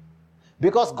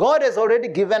 Because God has already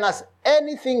given us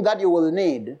anything that you will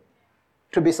need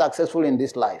to be successful in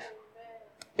this life.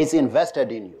 It's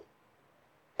invested in you.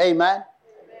 Amen?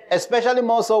 Especially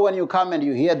more so when you come and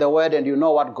you hear the word and you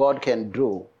know what God can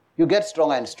do. You get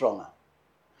stronger and stronger.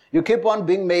 You keep on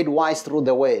being made wise through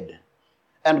the word.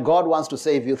 And God wants to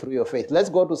save you through your faith. Let's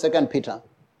go to 2 Peter.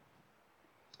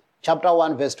 Chapter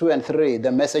 1, verse 2 and 3,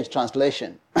 the Message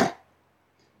translation.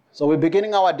 So we're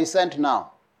beginning our descent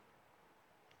now.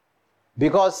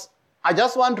 Because I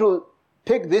just want to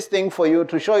pick this thing for you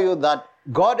to show you that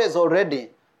God has already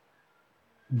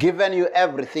given you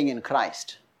everything in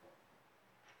Christ.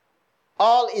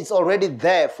 All is already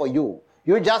there for you.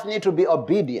 You just need to be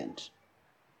obedient.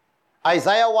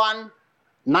 Isaiah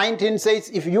 1:19 says,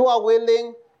 if you are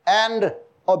willing and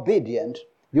obedient,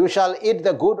 you shall eat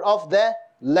the good of the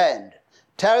land.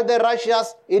 Tell the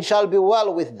righteous, it shall be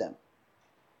well with them.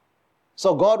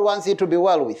 So God wants it to be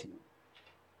well with you.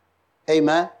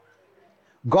 Amen.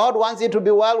 God wants it to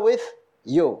be well with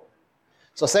you.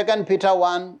 So 2 Peter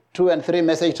 1, 2 and 3,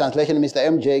 Message translation. Mr.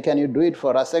 MJ, can you do it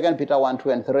for us? 2 Peter 1, 2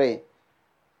 and 3,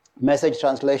 Message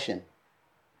translation.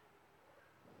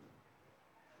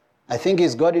 I think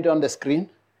he's got it on the screen.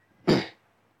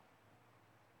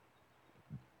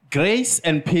 Grace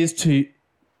and peace to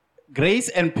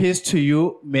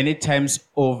you many times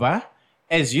over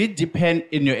as you depend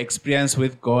in your experience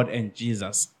with God and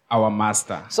Jesus, our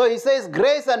Master. So he says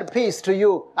grace and peace to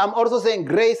you. I'm also saying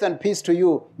grace and peace to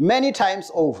you many times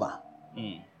over.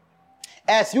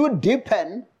 As you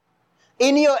deepen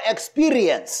in your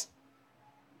experience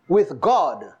with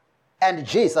God and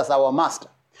Jesus, our Master.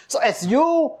 So as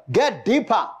you get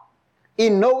deeper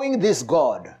in knowing this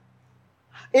God,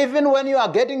 even when you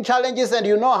are getting challenges and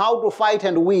you know how to fight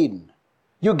and win,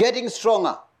 you're getting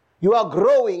stronger. You are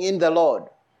growing in the Lord.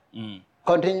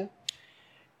 Continue.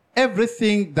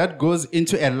 Everything that goes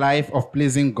into a life of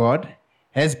pleasing God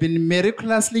has been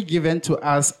miraculously given to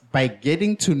us by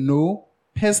getting to know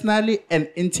personally and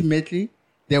intimately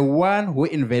the one who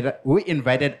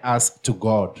invited us to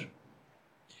God.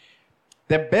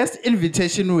 The best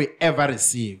invitation we ever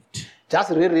received.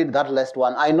 Just reread that last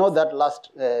one. I know that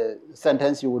last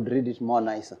sentence, you would read it more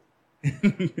nicer.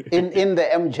 in the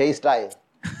MJ style.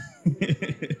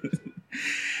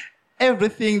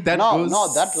 Everything that goes...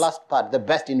 No, that last part, the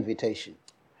best invitation.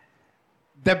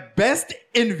 The best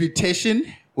invitation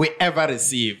we ever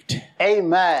received.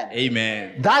 Amen.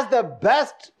 Amen. That's the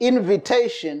best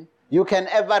invitation you can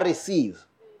ever receive.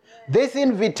 This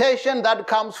invitation that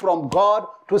comes from God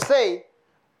to say,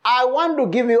 I want to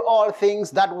give you all things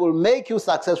that will make you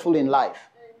successful in life.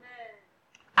 Amen.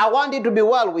 I want it to be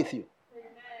well with you.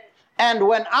 Amen. And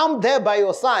when I'm there by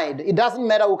your side, it doesn't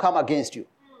matter who come against you.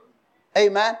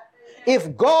 Amen.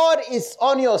 If God is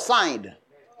on your side,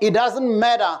 it doesn't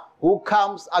matter who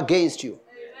comes against you.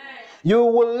 Amen. You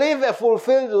will live a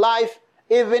fulfilled life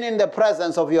even in the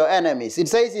presence of your enemies. It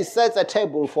says he sets a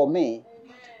table for me,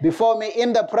 before me,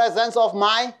 in the presence of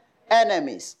my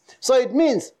enemies. So it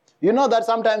means, you know that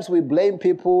sometimes we blame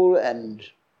people, and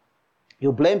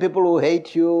you blame people who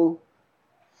hate you.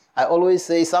 I always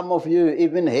say some of you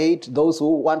even hate those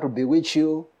who want to bewitch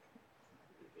you.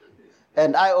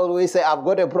 And I always say I've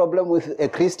got a problem with a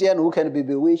Christian who can be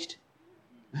bewitched.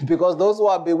 Because those who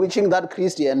are bewitching that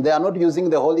Christian, they are not using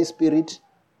the Holy Spirit.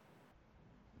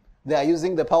 They are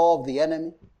using the power of the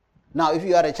enemy. Now, if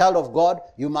you are a child of God,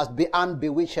 you must be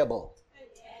unbewitchable.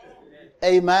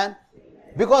 Amen. Amen.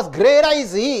 Because greater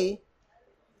is he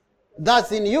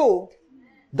that's in you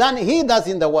than he that's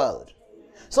in the world.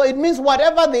 So it means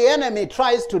whatever the enemy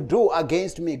tries to do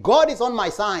against me, God is on my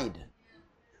side.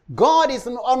 God is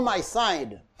on my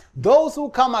side. Those who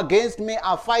come against me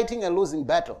are fighting a losing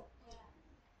battle.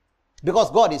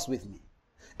 Because God is with me.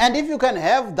 And if you can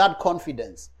have that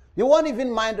confidence, you won't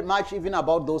even mind much even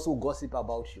about those who gossip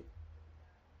about you.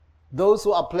 Those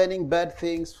who are planning bad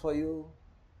things for you.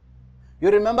 You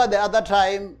remember the other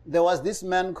time, there was this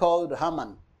man called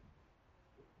Haman.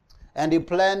 And he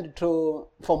planned for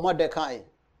Mordecai. You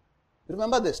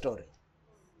remember the story?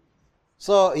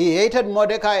 So he hated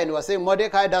Mordecai and was saying,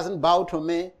 Mordecai doesn't bow to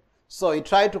me. So he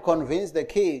tried to convince the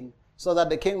king so that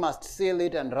the king must seal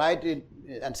it and write it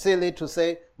and seal it to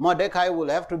say, Mordecai will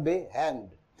have to be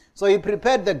hanged. So he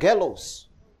prepared the gallows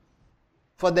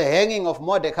for the hanging of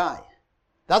Mordecai.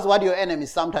 That's what your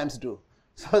enemies sometimes do.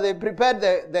 So they prepared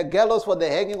the gallows for the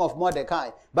hanging of Mordecai.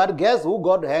 But guess who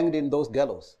got hanged in those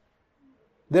gallows?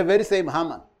 The very same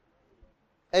Haman.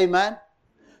 Amen.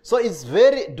 So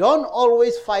don't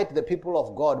always fight the people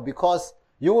of God, because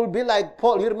you will be like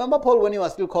Paul. You remember Paul when he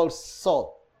was still called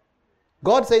Saul?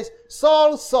 God says,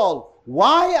 Saul, Saul,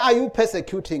 why are you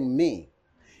persecuting me?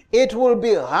 It will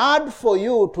be hard for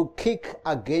you to kick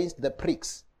against the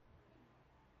pricks.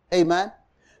 Amen.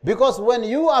 Because when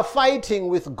you are fighting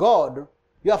with God,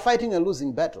 you are fighting a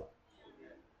losing battle.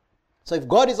 So if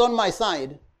God is on my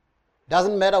side,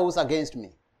 doesn't matter who's against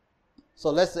me. So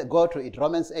let's go to it.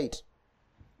 Romans 8.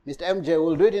 Mr. MJ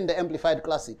will do it in the Amplified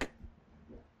Classic.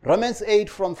 Romans 8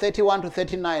 from 31 to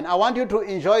 39. I want you to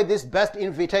enjoy this best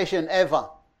invitation ever.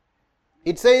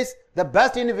 It says, the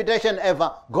best invitation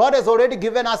ever. God has already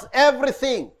given us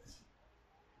everything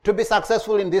to be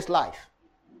successful in this life.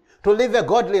 To live a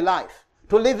godly life.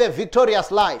 To live a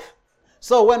victorious life.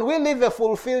 So when we live a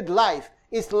fulfilled life,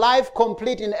 it's life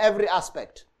complete in every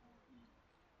aspect.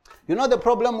 You know the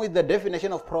problem with the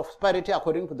definition of prosperity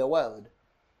according to the world?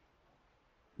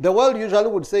 The world usually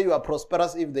would say you are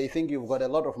prosperous if they think you've got a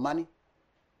lot of money.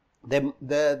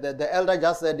 The elder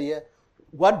just said here,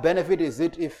 what benefit is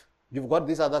it if you've got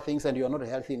these other things and you're not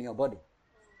healthy in your body?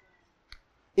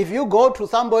 If you go to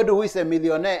somebody who is a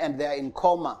millionaire and they are in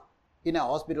coma in a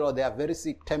hospital, or they are very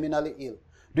sick, terminally ill,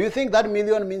 do you think that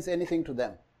million means anything to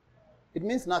them? It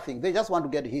means nothing. They just want to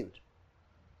get healed.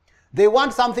 They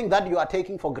want something that you are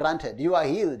taking for granted. You are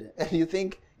healed and you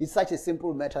think it's such a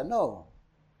simple matter. No.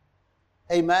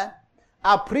 Amen.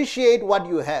 Appreciate what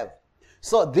you have.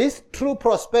 So this true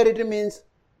prosperity means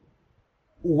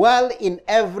well in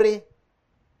every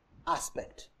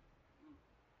aspect.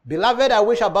 Beloved, I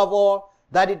wish above all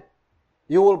that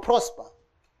you will prosper.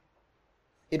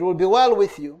 It will be well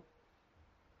with you,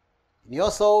 in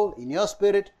your soul, in your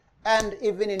spirit, and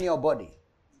even in your body.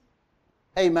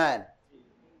 Amen.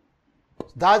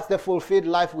 That's the fulfilled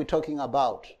life we're talking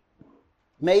about.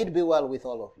 May it be well with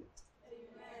all of you.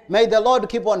 May the Lord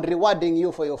keep on rewarding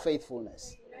you for your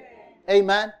faithfulness.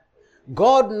 Amen.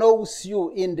 God knows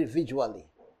you individually,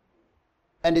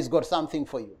 and He's got something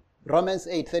for you. Romans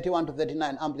 8, 31 to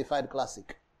 39, Amplified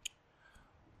Classic.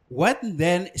 What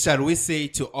then shall we say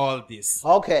to all this?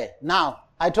 Okay, now,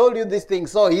 I told you this thing.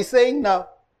 So he's saying now,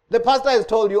 the pastor has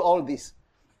told you all this.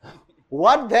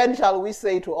 What then shall we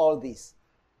say to all this?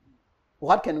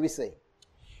 What can we say?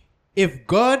 If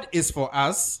God is for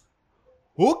us,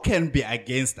 who can be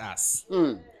against us?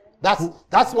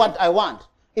 That's what I want.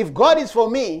 If God is for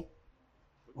me,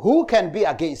 who can be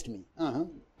against me?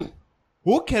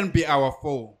 Who can be our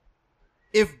foe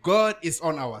if God is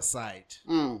on our side?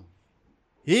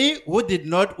 He who did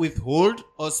not withhold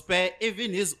or spare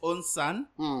even his own son,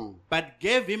 but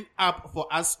gave him up for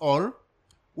us all,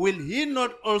 will he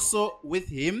not also with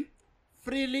him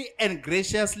freely and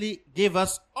graciously give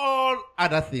us all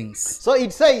other things? So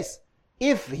it says,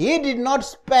 if he did not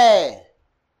spare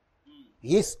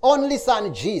his only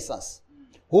son Jesus,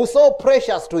 who's so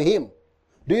precious to him,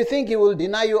 do you think he will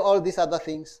deny you all these other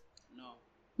things?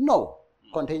 No.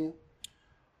 Continue.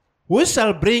 Who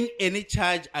shall bring any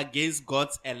charge against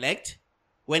God's elect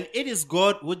when it is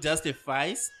God who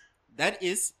justifies, that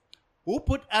is, who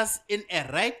put us in a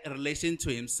right relation to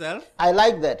himself? I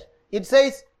like that. It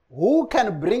says, who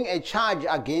can bring a charge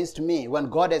against me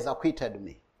when God has acquitted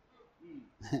me?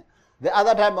 The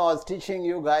other time I was teaching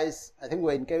you guys, I think we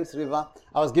were in Eersterivier,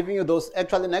 I was giving you those.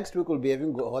 Actually, next week we'll be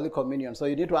having Holy Communion. So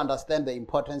you need to understand the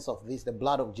importance of this, the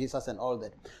blood of Jesus and all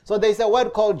that. So there's a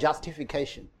word called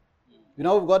justification. You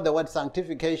know, we've got the word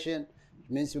sanctification.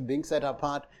 It means you're being set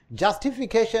apart.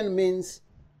 Justification means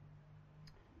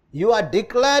you are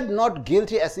declared not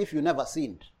guilty as if you never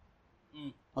sinned.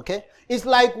 Okay? It's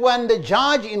like when the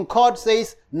judge in court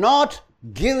says, not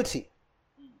guilty.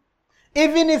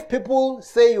 Even if people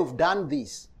say you've done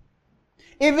this,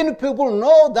 even if people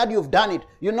know that you've done it,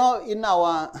 you know, in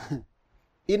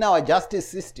our justice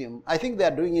system, I think they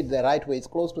are doing it the right way. It's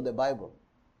close to the Bible.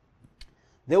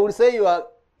 They will say you are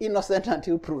innocent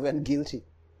until proven guilty.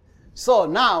 So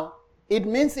now, it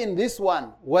means in this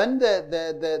one, when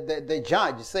the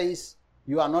judge says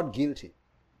you are not guilty,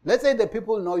 let's say the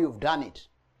people know you've done it.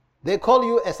 They call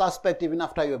you a suspect even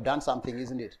after you have done something,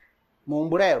 isn't it?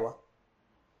 Mumburerwa.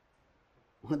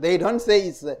 They don't say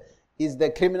it's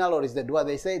the criminal or it's the doer.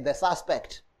 They say the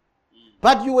suspect.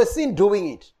 But you were seen doing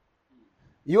it.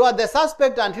 You are the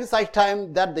suspect until such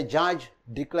time that the judge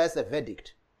declares a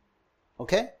verdict.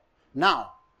 Okay?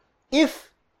 Now,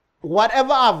 if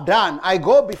whatever I've done, I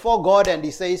go before God and he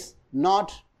says,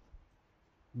 not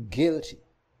guilty,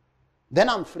 then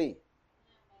I'm free.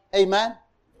 Amen?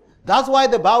 That's why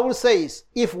the Bible says,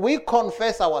 if we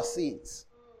confess our sins,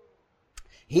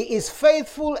 he is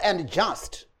faithful and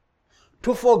just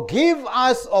to forgive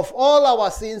us of all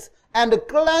our sins and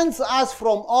cleanse us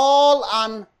from all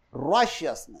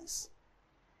unrighteousness.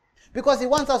 Because he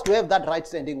wants us to have that right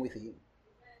standing with him.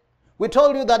 We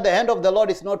told you that the hand of the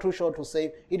Lord is not too short to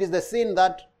save. It is the sin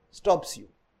that stops you.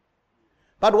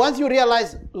 But once you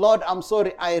realize, Lord, I'm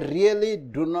sorry, I really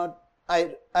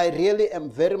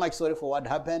am very much sorry for what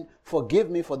happened. Forgive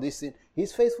me for this sin.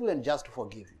 He's faithful and just to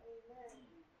forgive you.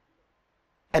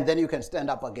 And then you can stand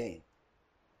up again.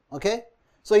 Okay?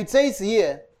 So it says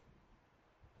here,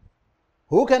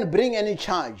 who can bring any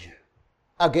charge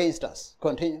against us?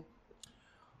 Continue.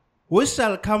 Who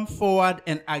shall come forward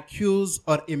and accuse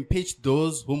or impeach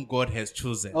those whom God has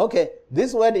chosen? Okay,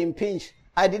 this word impeach,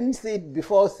 I didn't see it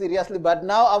before seriously, but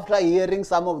now after hearing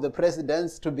some of the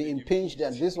presidents to be impeached,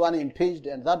 and this one impeached,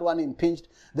 and that one impeached,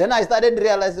 then I started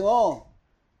realizing, oh,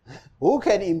 who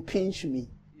can impeach me?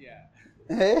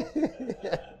 Yeah.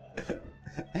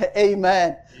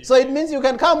 Amen. So it means you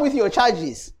can come with your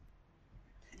charges.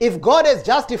 If God has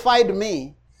justified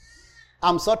me,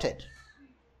 I'm sorted.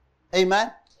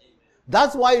 Amen.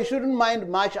 That's why you shouldn't mind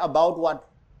much about what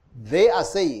they are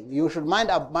saying. You should mind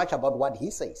much about what he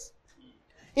says.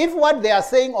 If what they are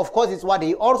saying, of course, is what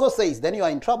he also says, then you are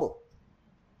in trouble.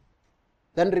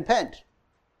 Then repent.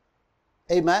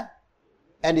 Amen.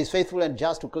 And he's faithful and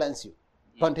just to cleanse you.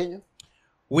 Continue.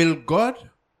 Will God,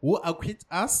 who acquit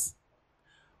us,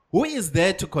 who is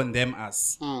there to condemn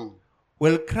us?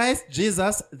 Will Christ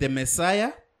Jesus, the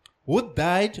Messiah, who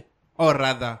died, or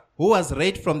rather, who was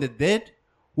raised from the dead,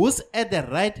 who's at the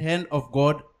right hand of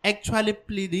God, actually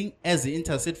pleading as he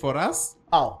intercede for us?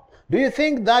 Oh, do you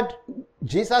think that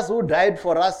Jesus who died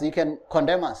for us, he can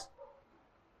condemn us?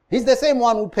 He's the same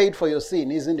one who paid for your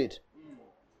sin, isn't it?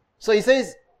 So he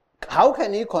says, how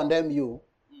can he condemn you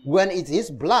when it's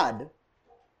his blood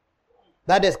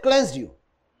that has cleansed you?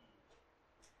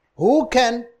 Who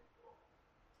can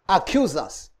accuse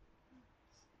us?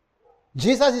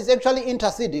 Jesus is actually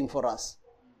interceding for us.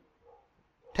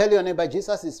 Tell your neighbor,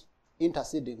 Jesus is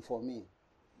interceding for me.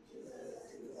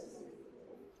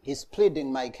 He's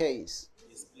pleading my case.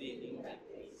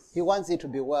 He wants it to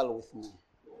be well with me.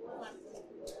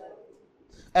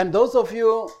 And those of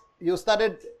you, you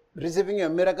started receiving your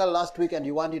miracle last week and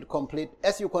you want it complete.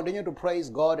 As you continue to praise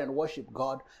God and worship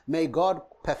God, may God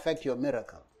perfect your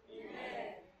miracle.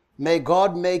 Amen. May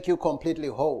God make you completely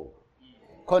whole.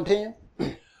 Continue.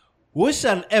 Who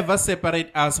shall ever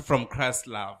separate us from Christ's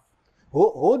love?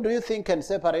 Who do you think can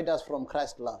separate us from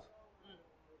Christ's love?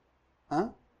 Huh?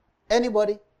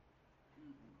 Anybody?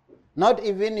 Not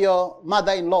even your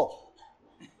mother-in-law?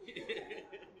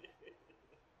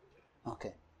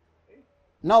 Okay.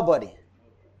 Nobody.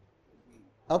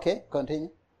 Okay, continue.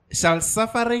 Shall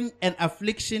suffering and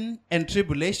affliction and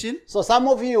tribulation? So some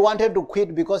of you wanted to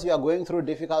quit because you are going through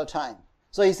difficult time.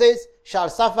 So he says, shall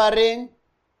suffering,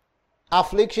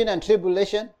 affliction and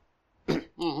tribulation?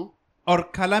 Or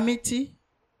calamity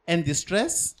and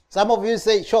distress? Some of you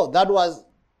say, sure, that was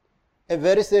a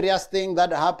very serious thing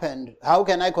that happened. How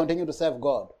can I continue to serve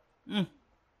God?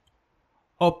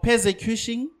 Or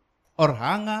persecution, or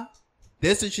hunger,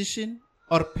 destitution,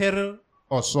 or peril,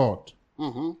 or sword.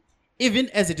 Even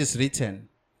as it is written,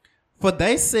 for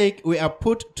thy sake we are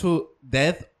put to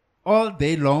death all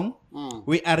day long.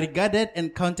 We are regarded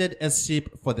and counted as sheep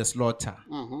for the slaughter.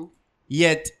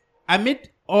 Yet, amid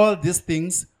all these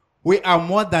things, we are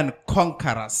more than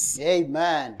conquerors.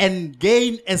 Amen. And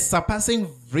gain a surpassing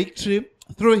victory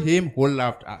through him who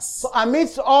loved us. So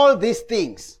amidst all these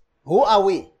things, who are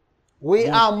we? We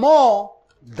are more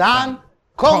than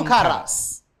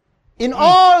conquerors. In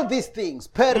all these things,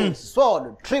 perils,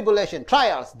 sword, tribulation,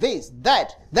 trials, this,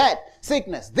 that,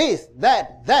 sickness, this,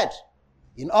 that.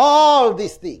 In all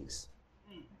these things,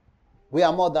 we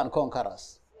are more than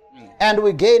conquerors. And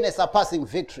we gain a surpassing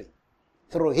victory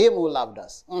through him who loved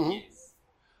us.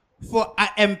 For I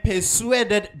am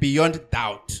persuaded beyond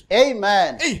doubt.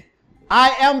 Amen. I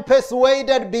am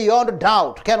persuaded beyond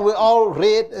doubt. Can we all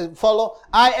read, follow?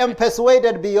 I am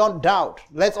persuaded beyond doubt.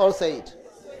 Let's all say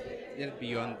it.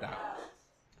 Beyond doubt.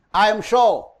 I am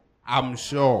sure. I'm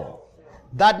sure.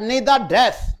 That neither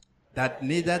death.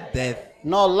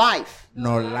 Nor life.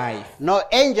 Nor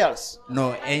angels.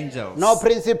 Nor angels. Nor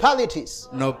principalities.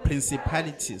 Nor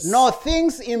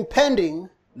things impending.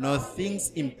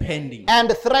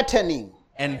 And threatening.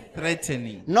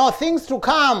 Nor things to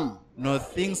come. Nor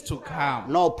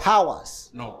powers.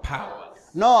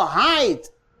 Nor height.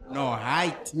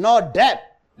 Nor depth.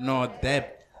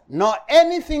 Nor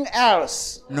anything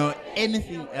else.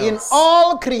 In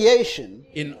all creation.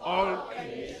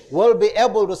 Will be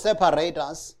able to separate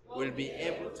us.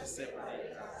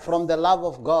 From the love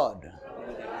of God,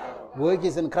 which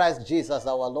is in Christ Jesus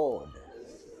our Lord.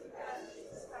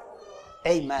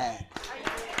 Amen.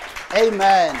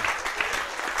 Amen.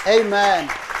 Amen.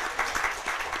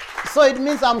 So it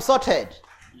means I'm sorted.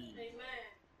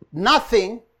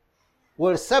 Nothing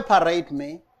will separate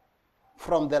me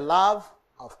from the love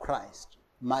of Christ,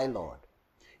 my Lord.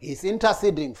 He's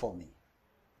interceding for me.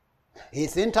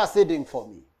 He's interceding for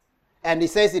me. And he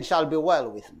says it shall be well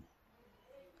with me.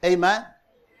 Amen.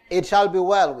 It shall be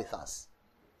well with us.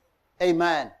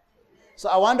 Amen. So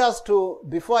I want us to,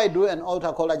 before I do an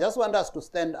altar call, I just want us to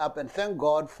stand up and thank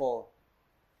God for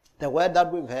the word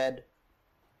that we've heard.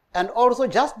 And also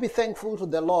just be thankful to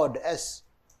the Lord, as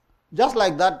just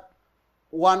like that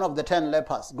one of the 10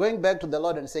 lepers, going back to the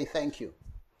Lord and say thank you.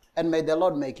 And may the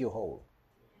Lord make you whole.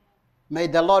 May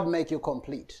the Lord make you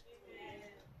complete.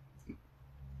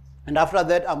 And after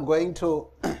that, I'm going to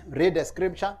read a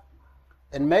scripture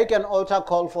and make an altar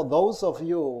call for those of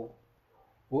you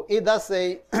who either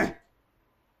say,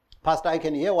 Pastor, I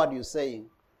can hear what you're saying,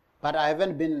 but I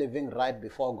haven't been living right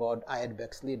before God. I had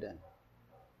backslidden.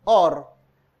 Or,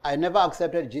 I never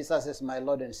accepted Jesus as my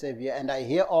Lord and Savior, and I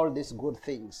hear all these good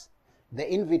things.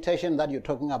 The invitation that you're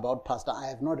talking about, Pastor, I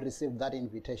have not received that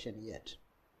invitation yet.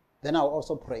 Then I'll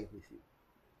also pray with you.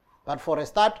 But for a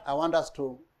start, I want us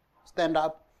to stand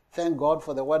up, thank God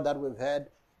for the word that we've heard,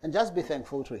 and just be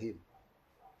thankful to him.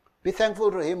 Be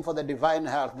thankful to him for the divine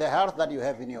health, the health that you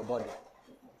have in your body.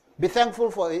 Be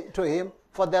thankful to him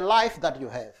for the life that you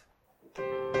have.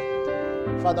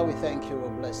 Father, we thank you, we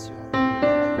bless you.